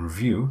Who in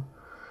Review.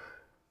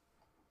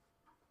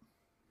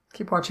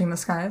 Keep watching the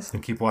skies.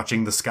 And keep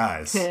watching the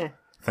skies.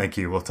 Thank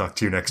you. We'll talk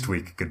to you next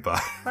week.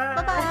 Goodbye.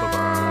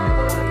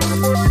 Bye-bye.